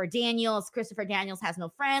Christopher Daniels. Christopher Daniels has no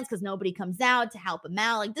friends because nobody comes out to help him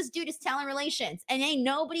out. Like, this dude is telling relations, and ain't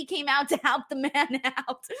nobody came out to help the man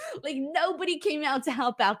out. Like, nobody came out to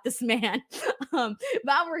help out this man. If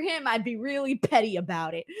I were him, I'd be really petty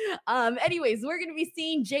about it. Anyways, we're going to be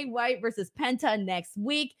seeing Jay White versus Penta next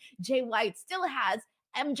week. Jay White still has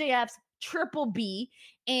MJF's Triple B.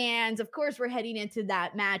 And of course, we're heading into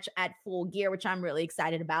that match at Full Gear, which I'm really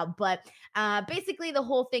excited about. But basically, the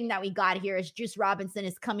whole thing that we got here is Juice Robinson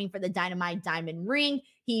is coming for the Dynamite Diamond ring.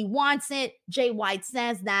 He wants it. Jay White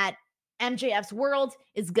says that MJF's world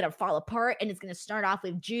is going to fall apart, and it's going to start off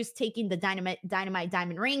with Juice taking the Dynamite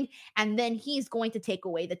Diamond ring, and then he's going to take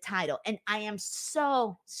away the title. And I am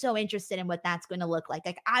so interested in what that's going to look like.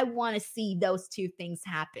 Like, I want to see those two things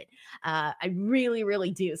happen. I really,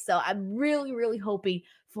 really do. So I'm really, really hoping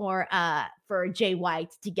for Jay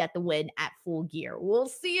White to get the win at Full Gear. We'll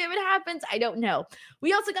see if it happens. I don't know.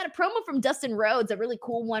 We also got a promo from Dustin Rhodes, a really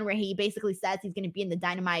cool one where he basically says he's going to be in the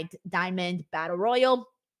Dynamite Diamond Battle Royal.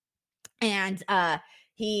 And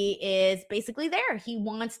he is basically there. He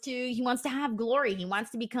wants to have glory. He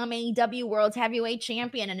wants to become AEW World Heavyweight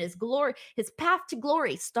Champion, and his path to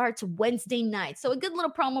glory starts Wednesday night. So a good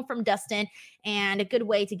little promo from Dustin and a good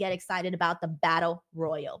way to get excited about the Battle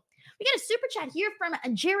Royal. We got a super chat here from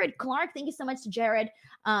Jared Clark. Thank you so much to Gerard.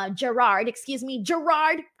 I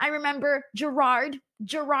remember Gerard,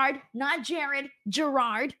 not Jared,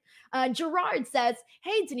 Gerard. Gerard says,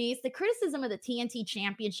 hey, Denise, the criticism of the TNT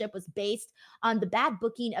Championship was based on the bad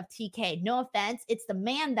booking of TK. No offense, it's the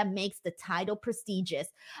man that makes the title prestigious.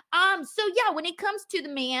 So yeah, when it comes to the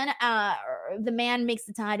man makes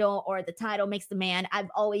the title or the title makes the man, I've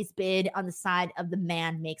always been on the side of the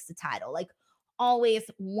man makes the title. Like, always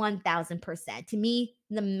 1000%. To me,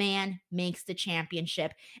 the man makes the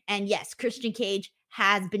championship. And yes, Christian Cage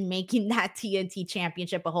has been making that TNT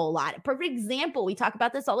championship a whole lot. A perfect example. We talk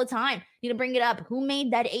about this all the time. Need to bring it up. Who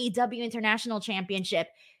made that AEW International Championship?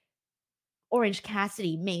 Orange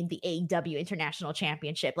Cassidy made the AEW International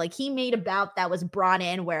Championship. Like, he made a bout that was brought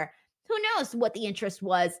in where who knows what the interest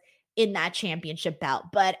was in that championship belt.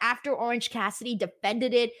 But after Orange Cassidy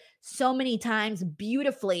defended it so many times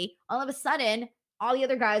beautifully, all of a sudden, all the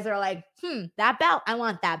other guys are like, that belt, I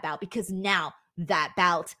want that belt, because now that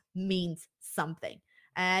belt means something.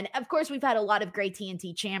 And of course, we've had a lot of great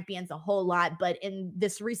TNT champions, a whole lot, but in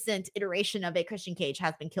this recent iteration of it, Christian Cage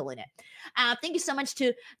has been killing it. Thank you so much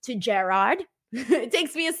to Gerard. It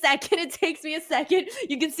takes me a second. It takes me a second.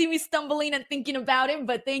 You can see me stumbling and thinking about it,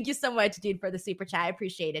 but thank you so much, dude, for the super chat. I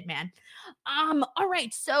appreciate it, man. All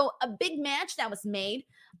right. So a big match that was made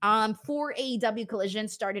for AEW Collision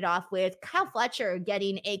started off with Kyle Fletcher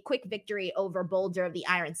getting a quick victory over Boulder of the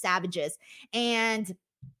Iron Savages. And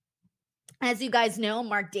as you guys know,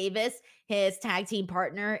 Mark Davis, his tag team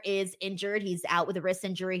partner, is injured. He's out with a wrist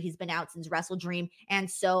injury. He's been out since Wrestle Dream. And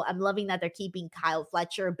so I'm loving that they're keeping Kyle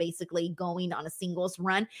Fletcher basically going on a singles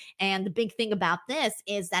run. And the big thing about this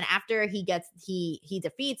is that after he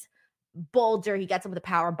defeats Boulder, he gets him with a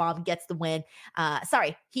power bomb, gets the win.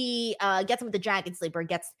 He gets him with the Dragon Sleeper,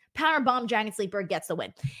 gets power bomb, Dragon Sleeper, gets the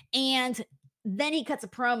win. And then he cuts a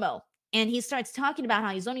promo. And he starts talking about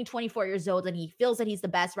how he's only 24 years old and he feels that he's the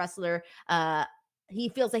best wrestler. He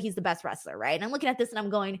feels that he's the best wrestler, right? And I'm looking at this and I'm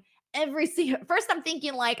going, first I'm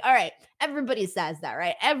thinking like, all right, everybody says that,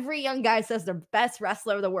 right? Every young guy says they're best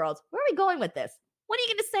wrestler of the world. Where are we going with this? What are you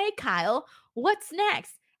going to say, Kyle? What's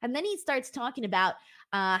next? And then he starts talking about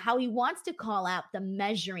how he wants to call out the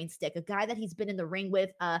measuring stick, a guy that he's been in the ring with,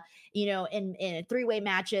 in three-way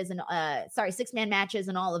matches and six-man matches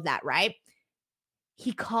and all of that, right?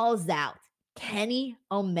 He calls out Kenny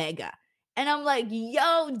Omega. And I'm like,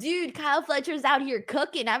 yo, dude, Kyle Fletcher's out here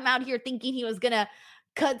cooking. I'm out here thinking he was going to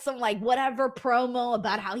cut some like whatever promo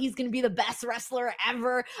about how he's going to be the best wrestler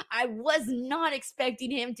ever. I was not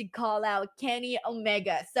expecting him to call out Kenny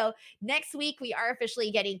Omega. So next week we are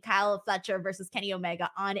officially getting Kyle Fletcher versus Kenny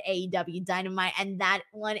Omega on AEW Dynamite. And that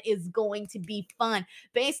one is going to be fun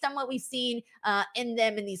based on what we've seen in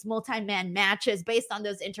these multi-man matches, based on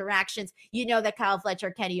those interactions. You know that Kyle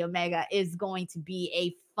Fletcher, Kenny Omega is going to be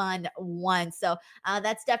a fun one. So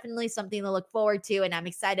that's definitely something to look forward to. And I'm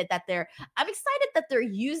excited that they're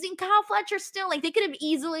using Kyle Fletcher still. Like they could have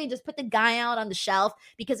easily just put the guy out on the shelf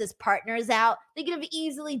because his partner's out. They could have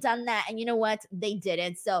easily done that. And you know what? They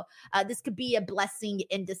didn't. So this could be a blessing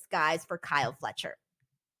in disguise for Kyle Fletcher.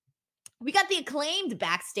 We got the Acclaimed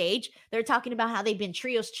backstage. They're talking about how they've been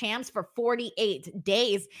trios champs for 48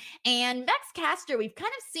 days. And Max Caster, we've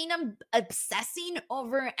kind of seen him obsessing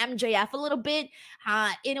over MJF a little bit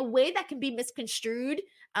in a way that can be misconstrued.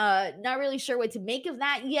 Not really sure what to make of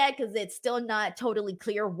that yet because it's still not totally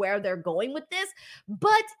clear where they're going with this.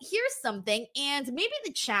 But here's something, and maybe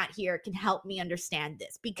the chat here can help me understand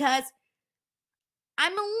this because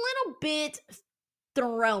I'm a little bit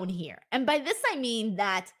thrown here. And by this, I mean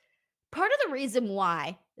that part of the reason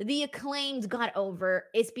why the Acclaimed got over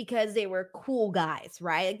is because they were cool guys,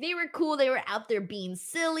 right? Like they were cool. They were out there being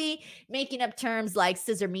silly, making up terms like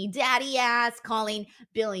scissor me daddy ass, calling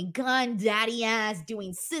Billy Gunn daddy ass,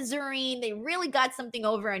 doing scissoring. They really got something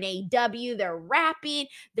over in AEW. They're rapping.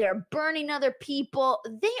 They're burning other people.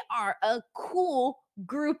 They are a cool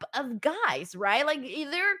group of guys, right? Like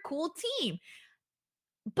they're a cool team.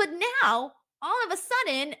 But now, all of a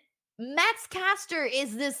sudden, Max Caster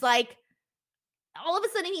is this like, all of a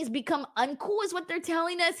sudden he's become uncool is what they're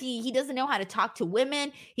telling us. He doesn't know how to talk to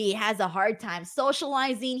women. He has a hard time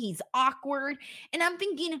socializing. He's awkward. And I'm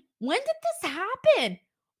thinking, when did this happen?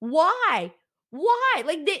 Why?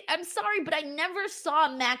 Like I'm sorry, but I never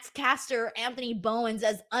saw Max Caster or Anthony Bowens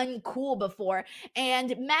as uncool before.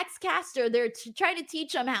 And Max Caster, they're trying to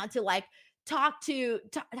teach him how to like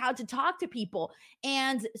how to talk to people.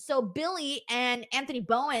 And so Billy and Anthony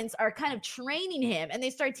Bowens are kind of training him, and they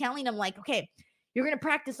start telling him like, okay, you're going to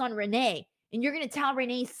practice on Renee and you're going to tell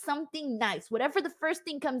Renee something nice. Whatever the first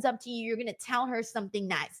thing comes up to you, you're going to tell her something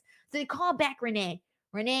nice. So they call back Renee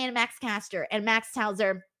and Max Caster, and Max tells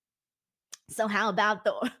her, so how about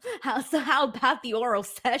the oral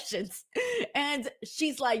sessions? And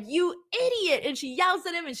she's like, you idiot. And she yells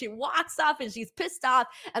at him and she walks off and she's pissed off,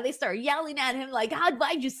 and they start yelling at him like,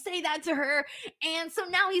 why'd you say that to her? And so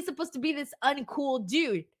now he's supposed to be this uncool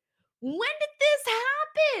dude. When did this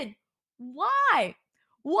happen? Why?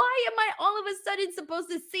 Why am I all of a sudden supposed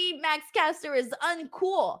to see Max Caster as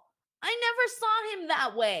uncool? I never saw him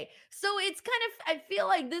that way. So it's kind of, I feel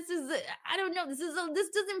like this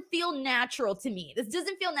doesn't feel natural to me. This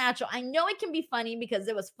doesn't feel natural. I know it can be funny because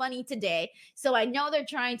it was funny today. So I know they're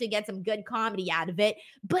trying to get some good comedy out of it,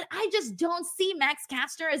 but I just don't see Max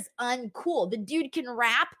Caster as uncool. The dude can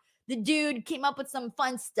rap. The dude came up with some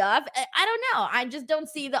fun stuff. I don't know. I just don't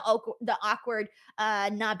see the awkward,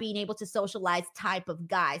 not being able to socialize type of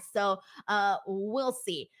guy. So we'll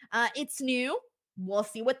see. It's new. We'll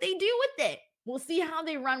see what they do with it. We'll see how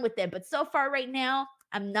they run with it. But so far right now,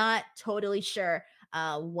 I'm not totally sure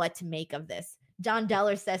what to make of this. John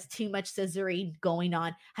Deller says too much scissoring going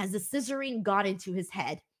on. Has the scissoring got into his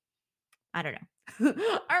head? I don't know.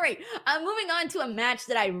 All right. Moving on to a match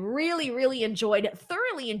that I really, really enjoyed,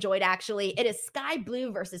 thoroughly enjoyed, actually. It is Sky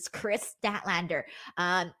Blue versus Chris Statlander.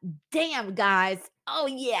 Damn, guys. Oh,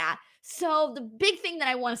 yeah. So, the big thing that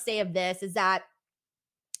I want to say of this is that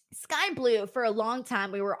Sky Blue, for a long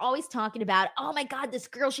time, we were always talking about, oh my God, this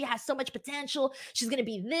girl, she has so much potential. She's going to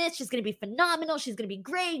be this. She's going to be phenomenal. She's going to be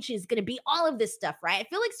great. She's going to be all of this stuff, right? I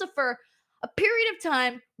feel like so for a period of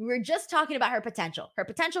time, we were just talking about her potential, her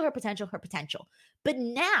potential, her potential, her potential. But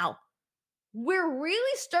now we're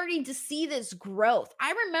really starting to see this growth.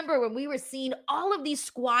 I remember when we were seeing all of these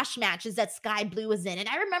squash matches that Sky Blue was in, and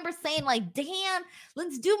I remember saying, like, damn,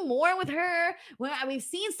 let's do more with her. We've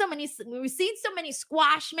seen so many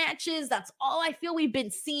squash matches. That's all I feel we've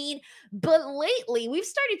been seeing. But lately, we've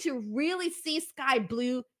started to really see Sky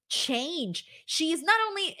Blue change. She's not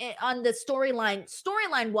only on the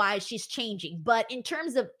storyline wise, she's changing, but in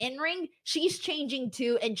terms of in-ring, she's changing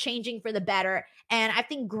too, and changing for the better. And I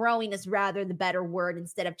think growing is rather the better word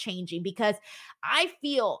instead of changing, because I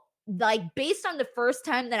feel like, based on the first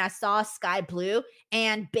time that I saw Sky Blue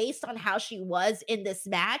and based on how she was in this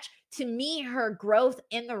match, to me, her growth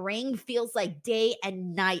in the ring feels like day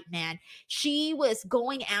and night, man. She was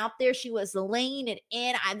going out there. She was laying it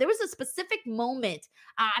in. There was a specific moment.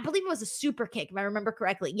 I believe it was a super kick, if I remember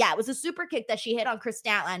correctly. Yeah, it was a super kick that she hit on Chris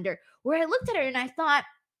Statlander, where I looked at her and I thought,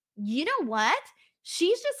 you know what?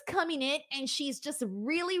 She's just coming in and she's just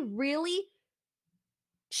really, really,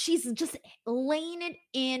 she's just laying it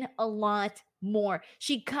in a lot more.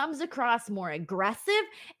 She comes across more aggressive,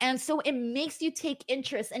 and so it makes you take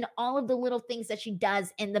interest in all of the little things that she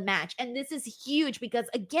does in the match. And this is huge because,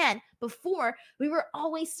 again, before we were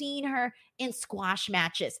always seeing her in squash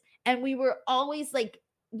matches, and we were always like,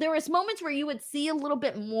 there was moments where you would see a little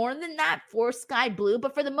bit more than that for Sky Blue,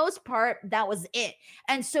 but for the most part, that was it.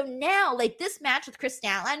 And so now, like, this match with Chris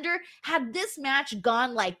Statlander, had this match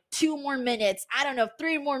gone like 2 more minutes, I don't know,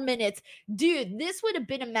 3 more minutes, dude, this would have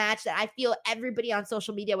been a match that I feel everybody on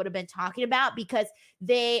social media would have been talking about, because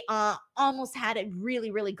they almost had a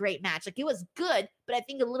really, really great match. Like, it was good, but I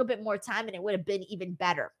think a little bit more time and it would have been even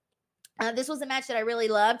better. This was a match that I really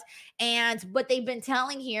loved. And what they've been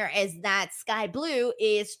telling here is that Sky Blue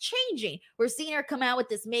is changing. We're seeing her come out with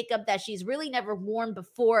this makeup that she's really never worn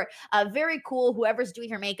before. Very cool. Whoever's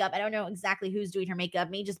doing her makeup, I don't know exactly who's doing her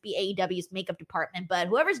makeup. May just be AEW's makeup department, but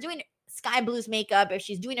whoever's doing Sky Blue's makeup, if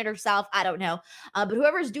she's doing it herself, I don't know. But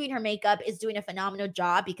whoever's doing her makeup is doing a phenomenal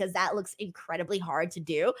job, because that looks incredibly hard to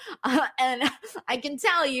do. And I can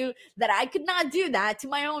tell you that I could not do that to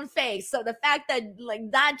my own face. So the fact that,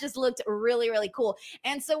 like, that just looked really, really cool.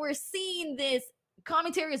 And so we're seeing this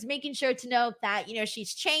commentary is making sure to note that, you know,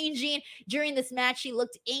 she's changing. During this match, she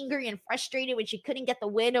looked angry and frustrated when she couldn't get the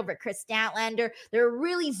win over Chris Statlander. They're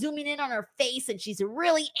really zooming in on her face and she's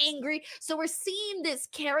really angry. So we're seeing this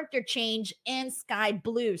character change in Sky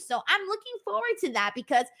Blue. So I'm looking forward to that,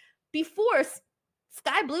 because before,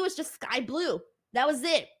 Sky Blue was just Sky Blue. That was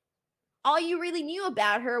it. All you really knew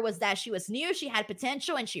about her was that she was new, she had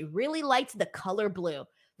potential, and she really liked the color blue.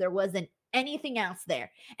 There wasn't anything else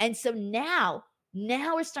there. And so now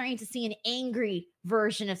we're starting to see an angry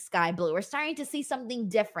version of Sky Blue. We're starting to see something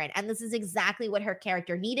different. And this is exactly what her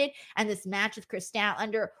character needed. And this match with Chris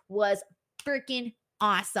Statlander was freaking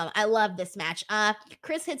awesome. I love this match.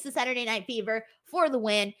 Chris hits the Saturday Night Fever for the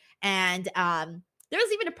win. And there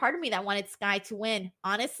was even a part of me that wanted Sky to win.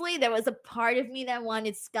 Honestly, there was a part of me that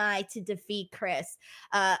wanted Sky to defeat Chris.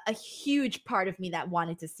 A huge part of me that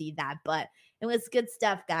wanted to see that. But it was good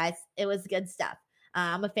stuff, guys. It was good stuff.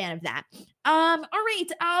 I'm a fan of that. All right.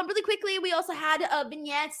 Really quickly, we also had a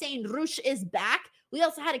vignette saying Rush is back. We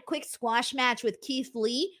also had a quick squash match with Keith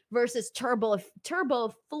Lee versus Turbo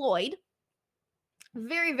Floyd.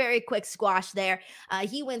 Very, very quick squash there.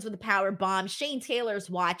 He wins with a power bomb. Shane Taylor's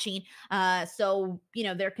watching. So, you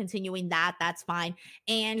know, they're continuing that. That's fine.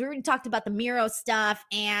 And we already talked about the Miro stuff.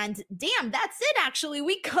 And damn, that's it, actually.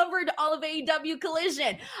 We covered all of AEW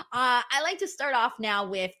Collision. I like to start off now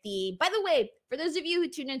with by the way, for those of you who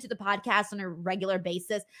tune into the podcast on a regular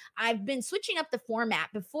basis, I've been switching up the format.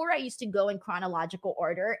 Before, I used to go in chronological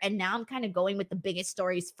order, and now I'm kind of going with the biggest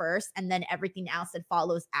stories first and then everything else that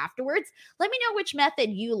follows afterwards. Let me know which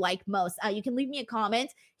method you like most. You can leave me a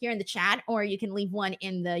comment here in the chat, or you can leave one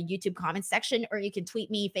in the YouTube comment section, or you can tweet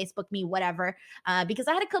me, Facebook me, whatever, because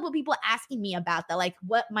I had a couple of people asking me about that, like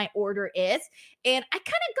what my order is. And I kind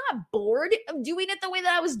of got bored of doing it the way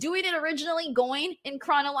that I was doing it originally, going in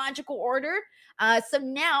chronological order. So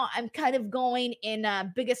now I'm kind of going in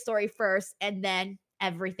biggest story first and then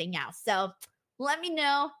everything else. So Let me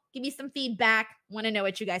know. Give me some feedback. Want to know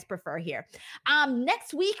what you guys prefer here.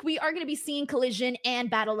 Next week we are going to be seeing Collision and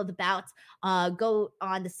Battle of the Bouts go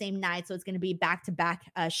on the same night, so it's going to be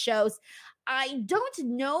back-to-back shows. I don't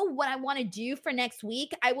know what I want to do for next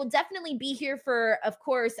week. I will definitely be here for, of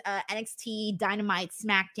course, NXT, Dynamite,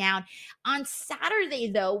 SmackDown. On Saturday,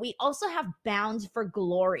 though, we also have Bound for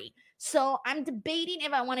Glory. So I'm debating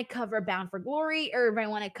if I want to cover Bound for Glory or if I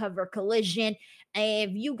want to cover Collision. If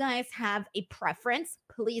you guys have a preference,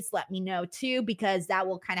 please let me know too, because that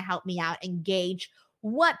will kind of help me out and gauge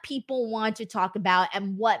what people want to talk about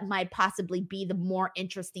and what might possibly be the more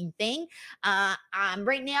interesting thing.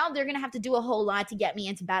 Right now, they're going to have to do a whole lot to get me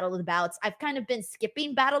into Battle of the Bouts. I've kind of been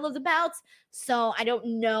skipping Battle of the Bouts, so I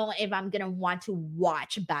don't know if I'm going to want to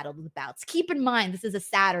watch Battle of the Bouts. Keep in mind, this is a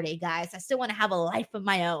Saturday, guys. I still want to have a life of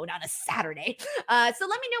my own on a Saturday. So let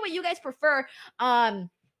me know what you guys prefer.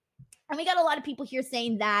 And we got a lot of people here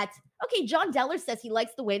saying that, okay, John Deller says he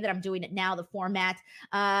likes the way that I'm doing it now, the format.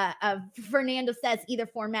 Fernando says either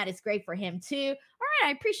format is great for him too. All right,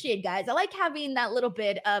 I appreciate it, guys. I like having that little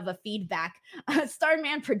bit of a feedback.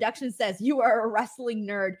 Starman Production says, you are a wrestling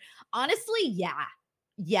nerd. Honestly,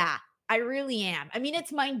 yeah. I really am. I mean,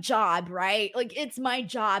 it's my job, right? Like, it's my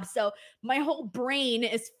job. So my whole brain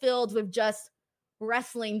is filled with just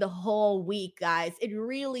wrestling the whole week, guys. It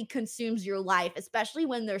really consumes your life, especially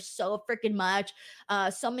when there's so freaking much,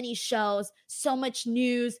 so many shows, so much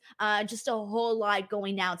news, just a whole lot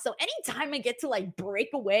going out. So anytime I get to like break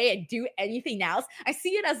away and do anything else, I see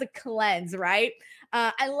it as a cleanse, right?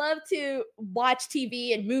 I love to watch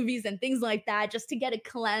TV and movies and things like that just to get a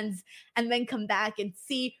cleanse and then come back and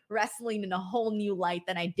see wrestling in a whole new light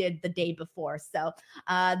than I did the day before. So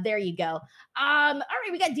there you go. All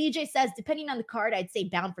right, we got DJ says, depending on the card, I'd say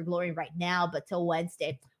Bound for Glory right now, but till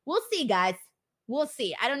Wednesday. We'll see, guys. We'll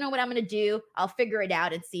see. I don't know what I'm going to do. I'll figure it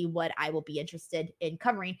out and see what I will be interested in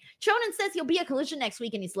covering. Chonan says he'll be at Collision next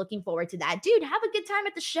week and he's looking forward to that. Dude, have a good time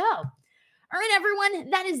at the show. All right, everyone,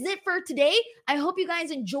 that is it for today. I hope you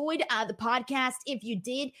guys enjoyed the podcast. If you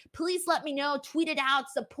did, please let me know. Tweet it out,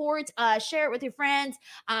 support, share it with your friends.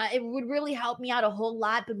 It would really help me out a whole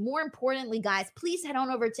lot. But more importantly, guys, please head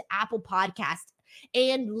on over to Apple Podcasts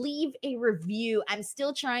and leave a review. I'm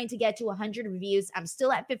still trying to get to 100 reviews. I'm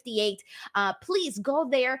still at 58. Please go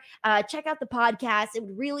there, check out the podcast. It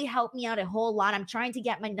would really help me out a whole lot. I'm trying to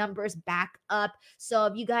get my numbers back up. So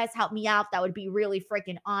if you guys help me out, that would be really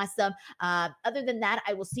freaking awesome. Other than that,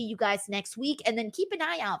 I will see you guys next week, and then keep an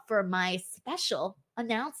eye out for my special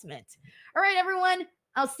announcement. All right, everyone.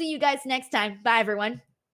 I'll see you guys next time. Bye, everyone.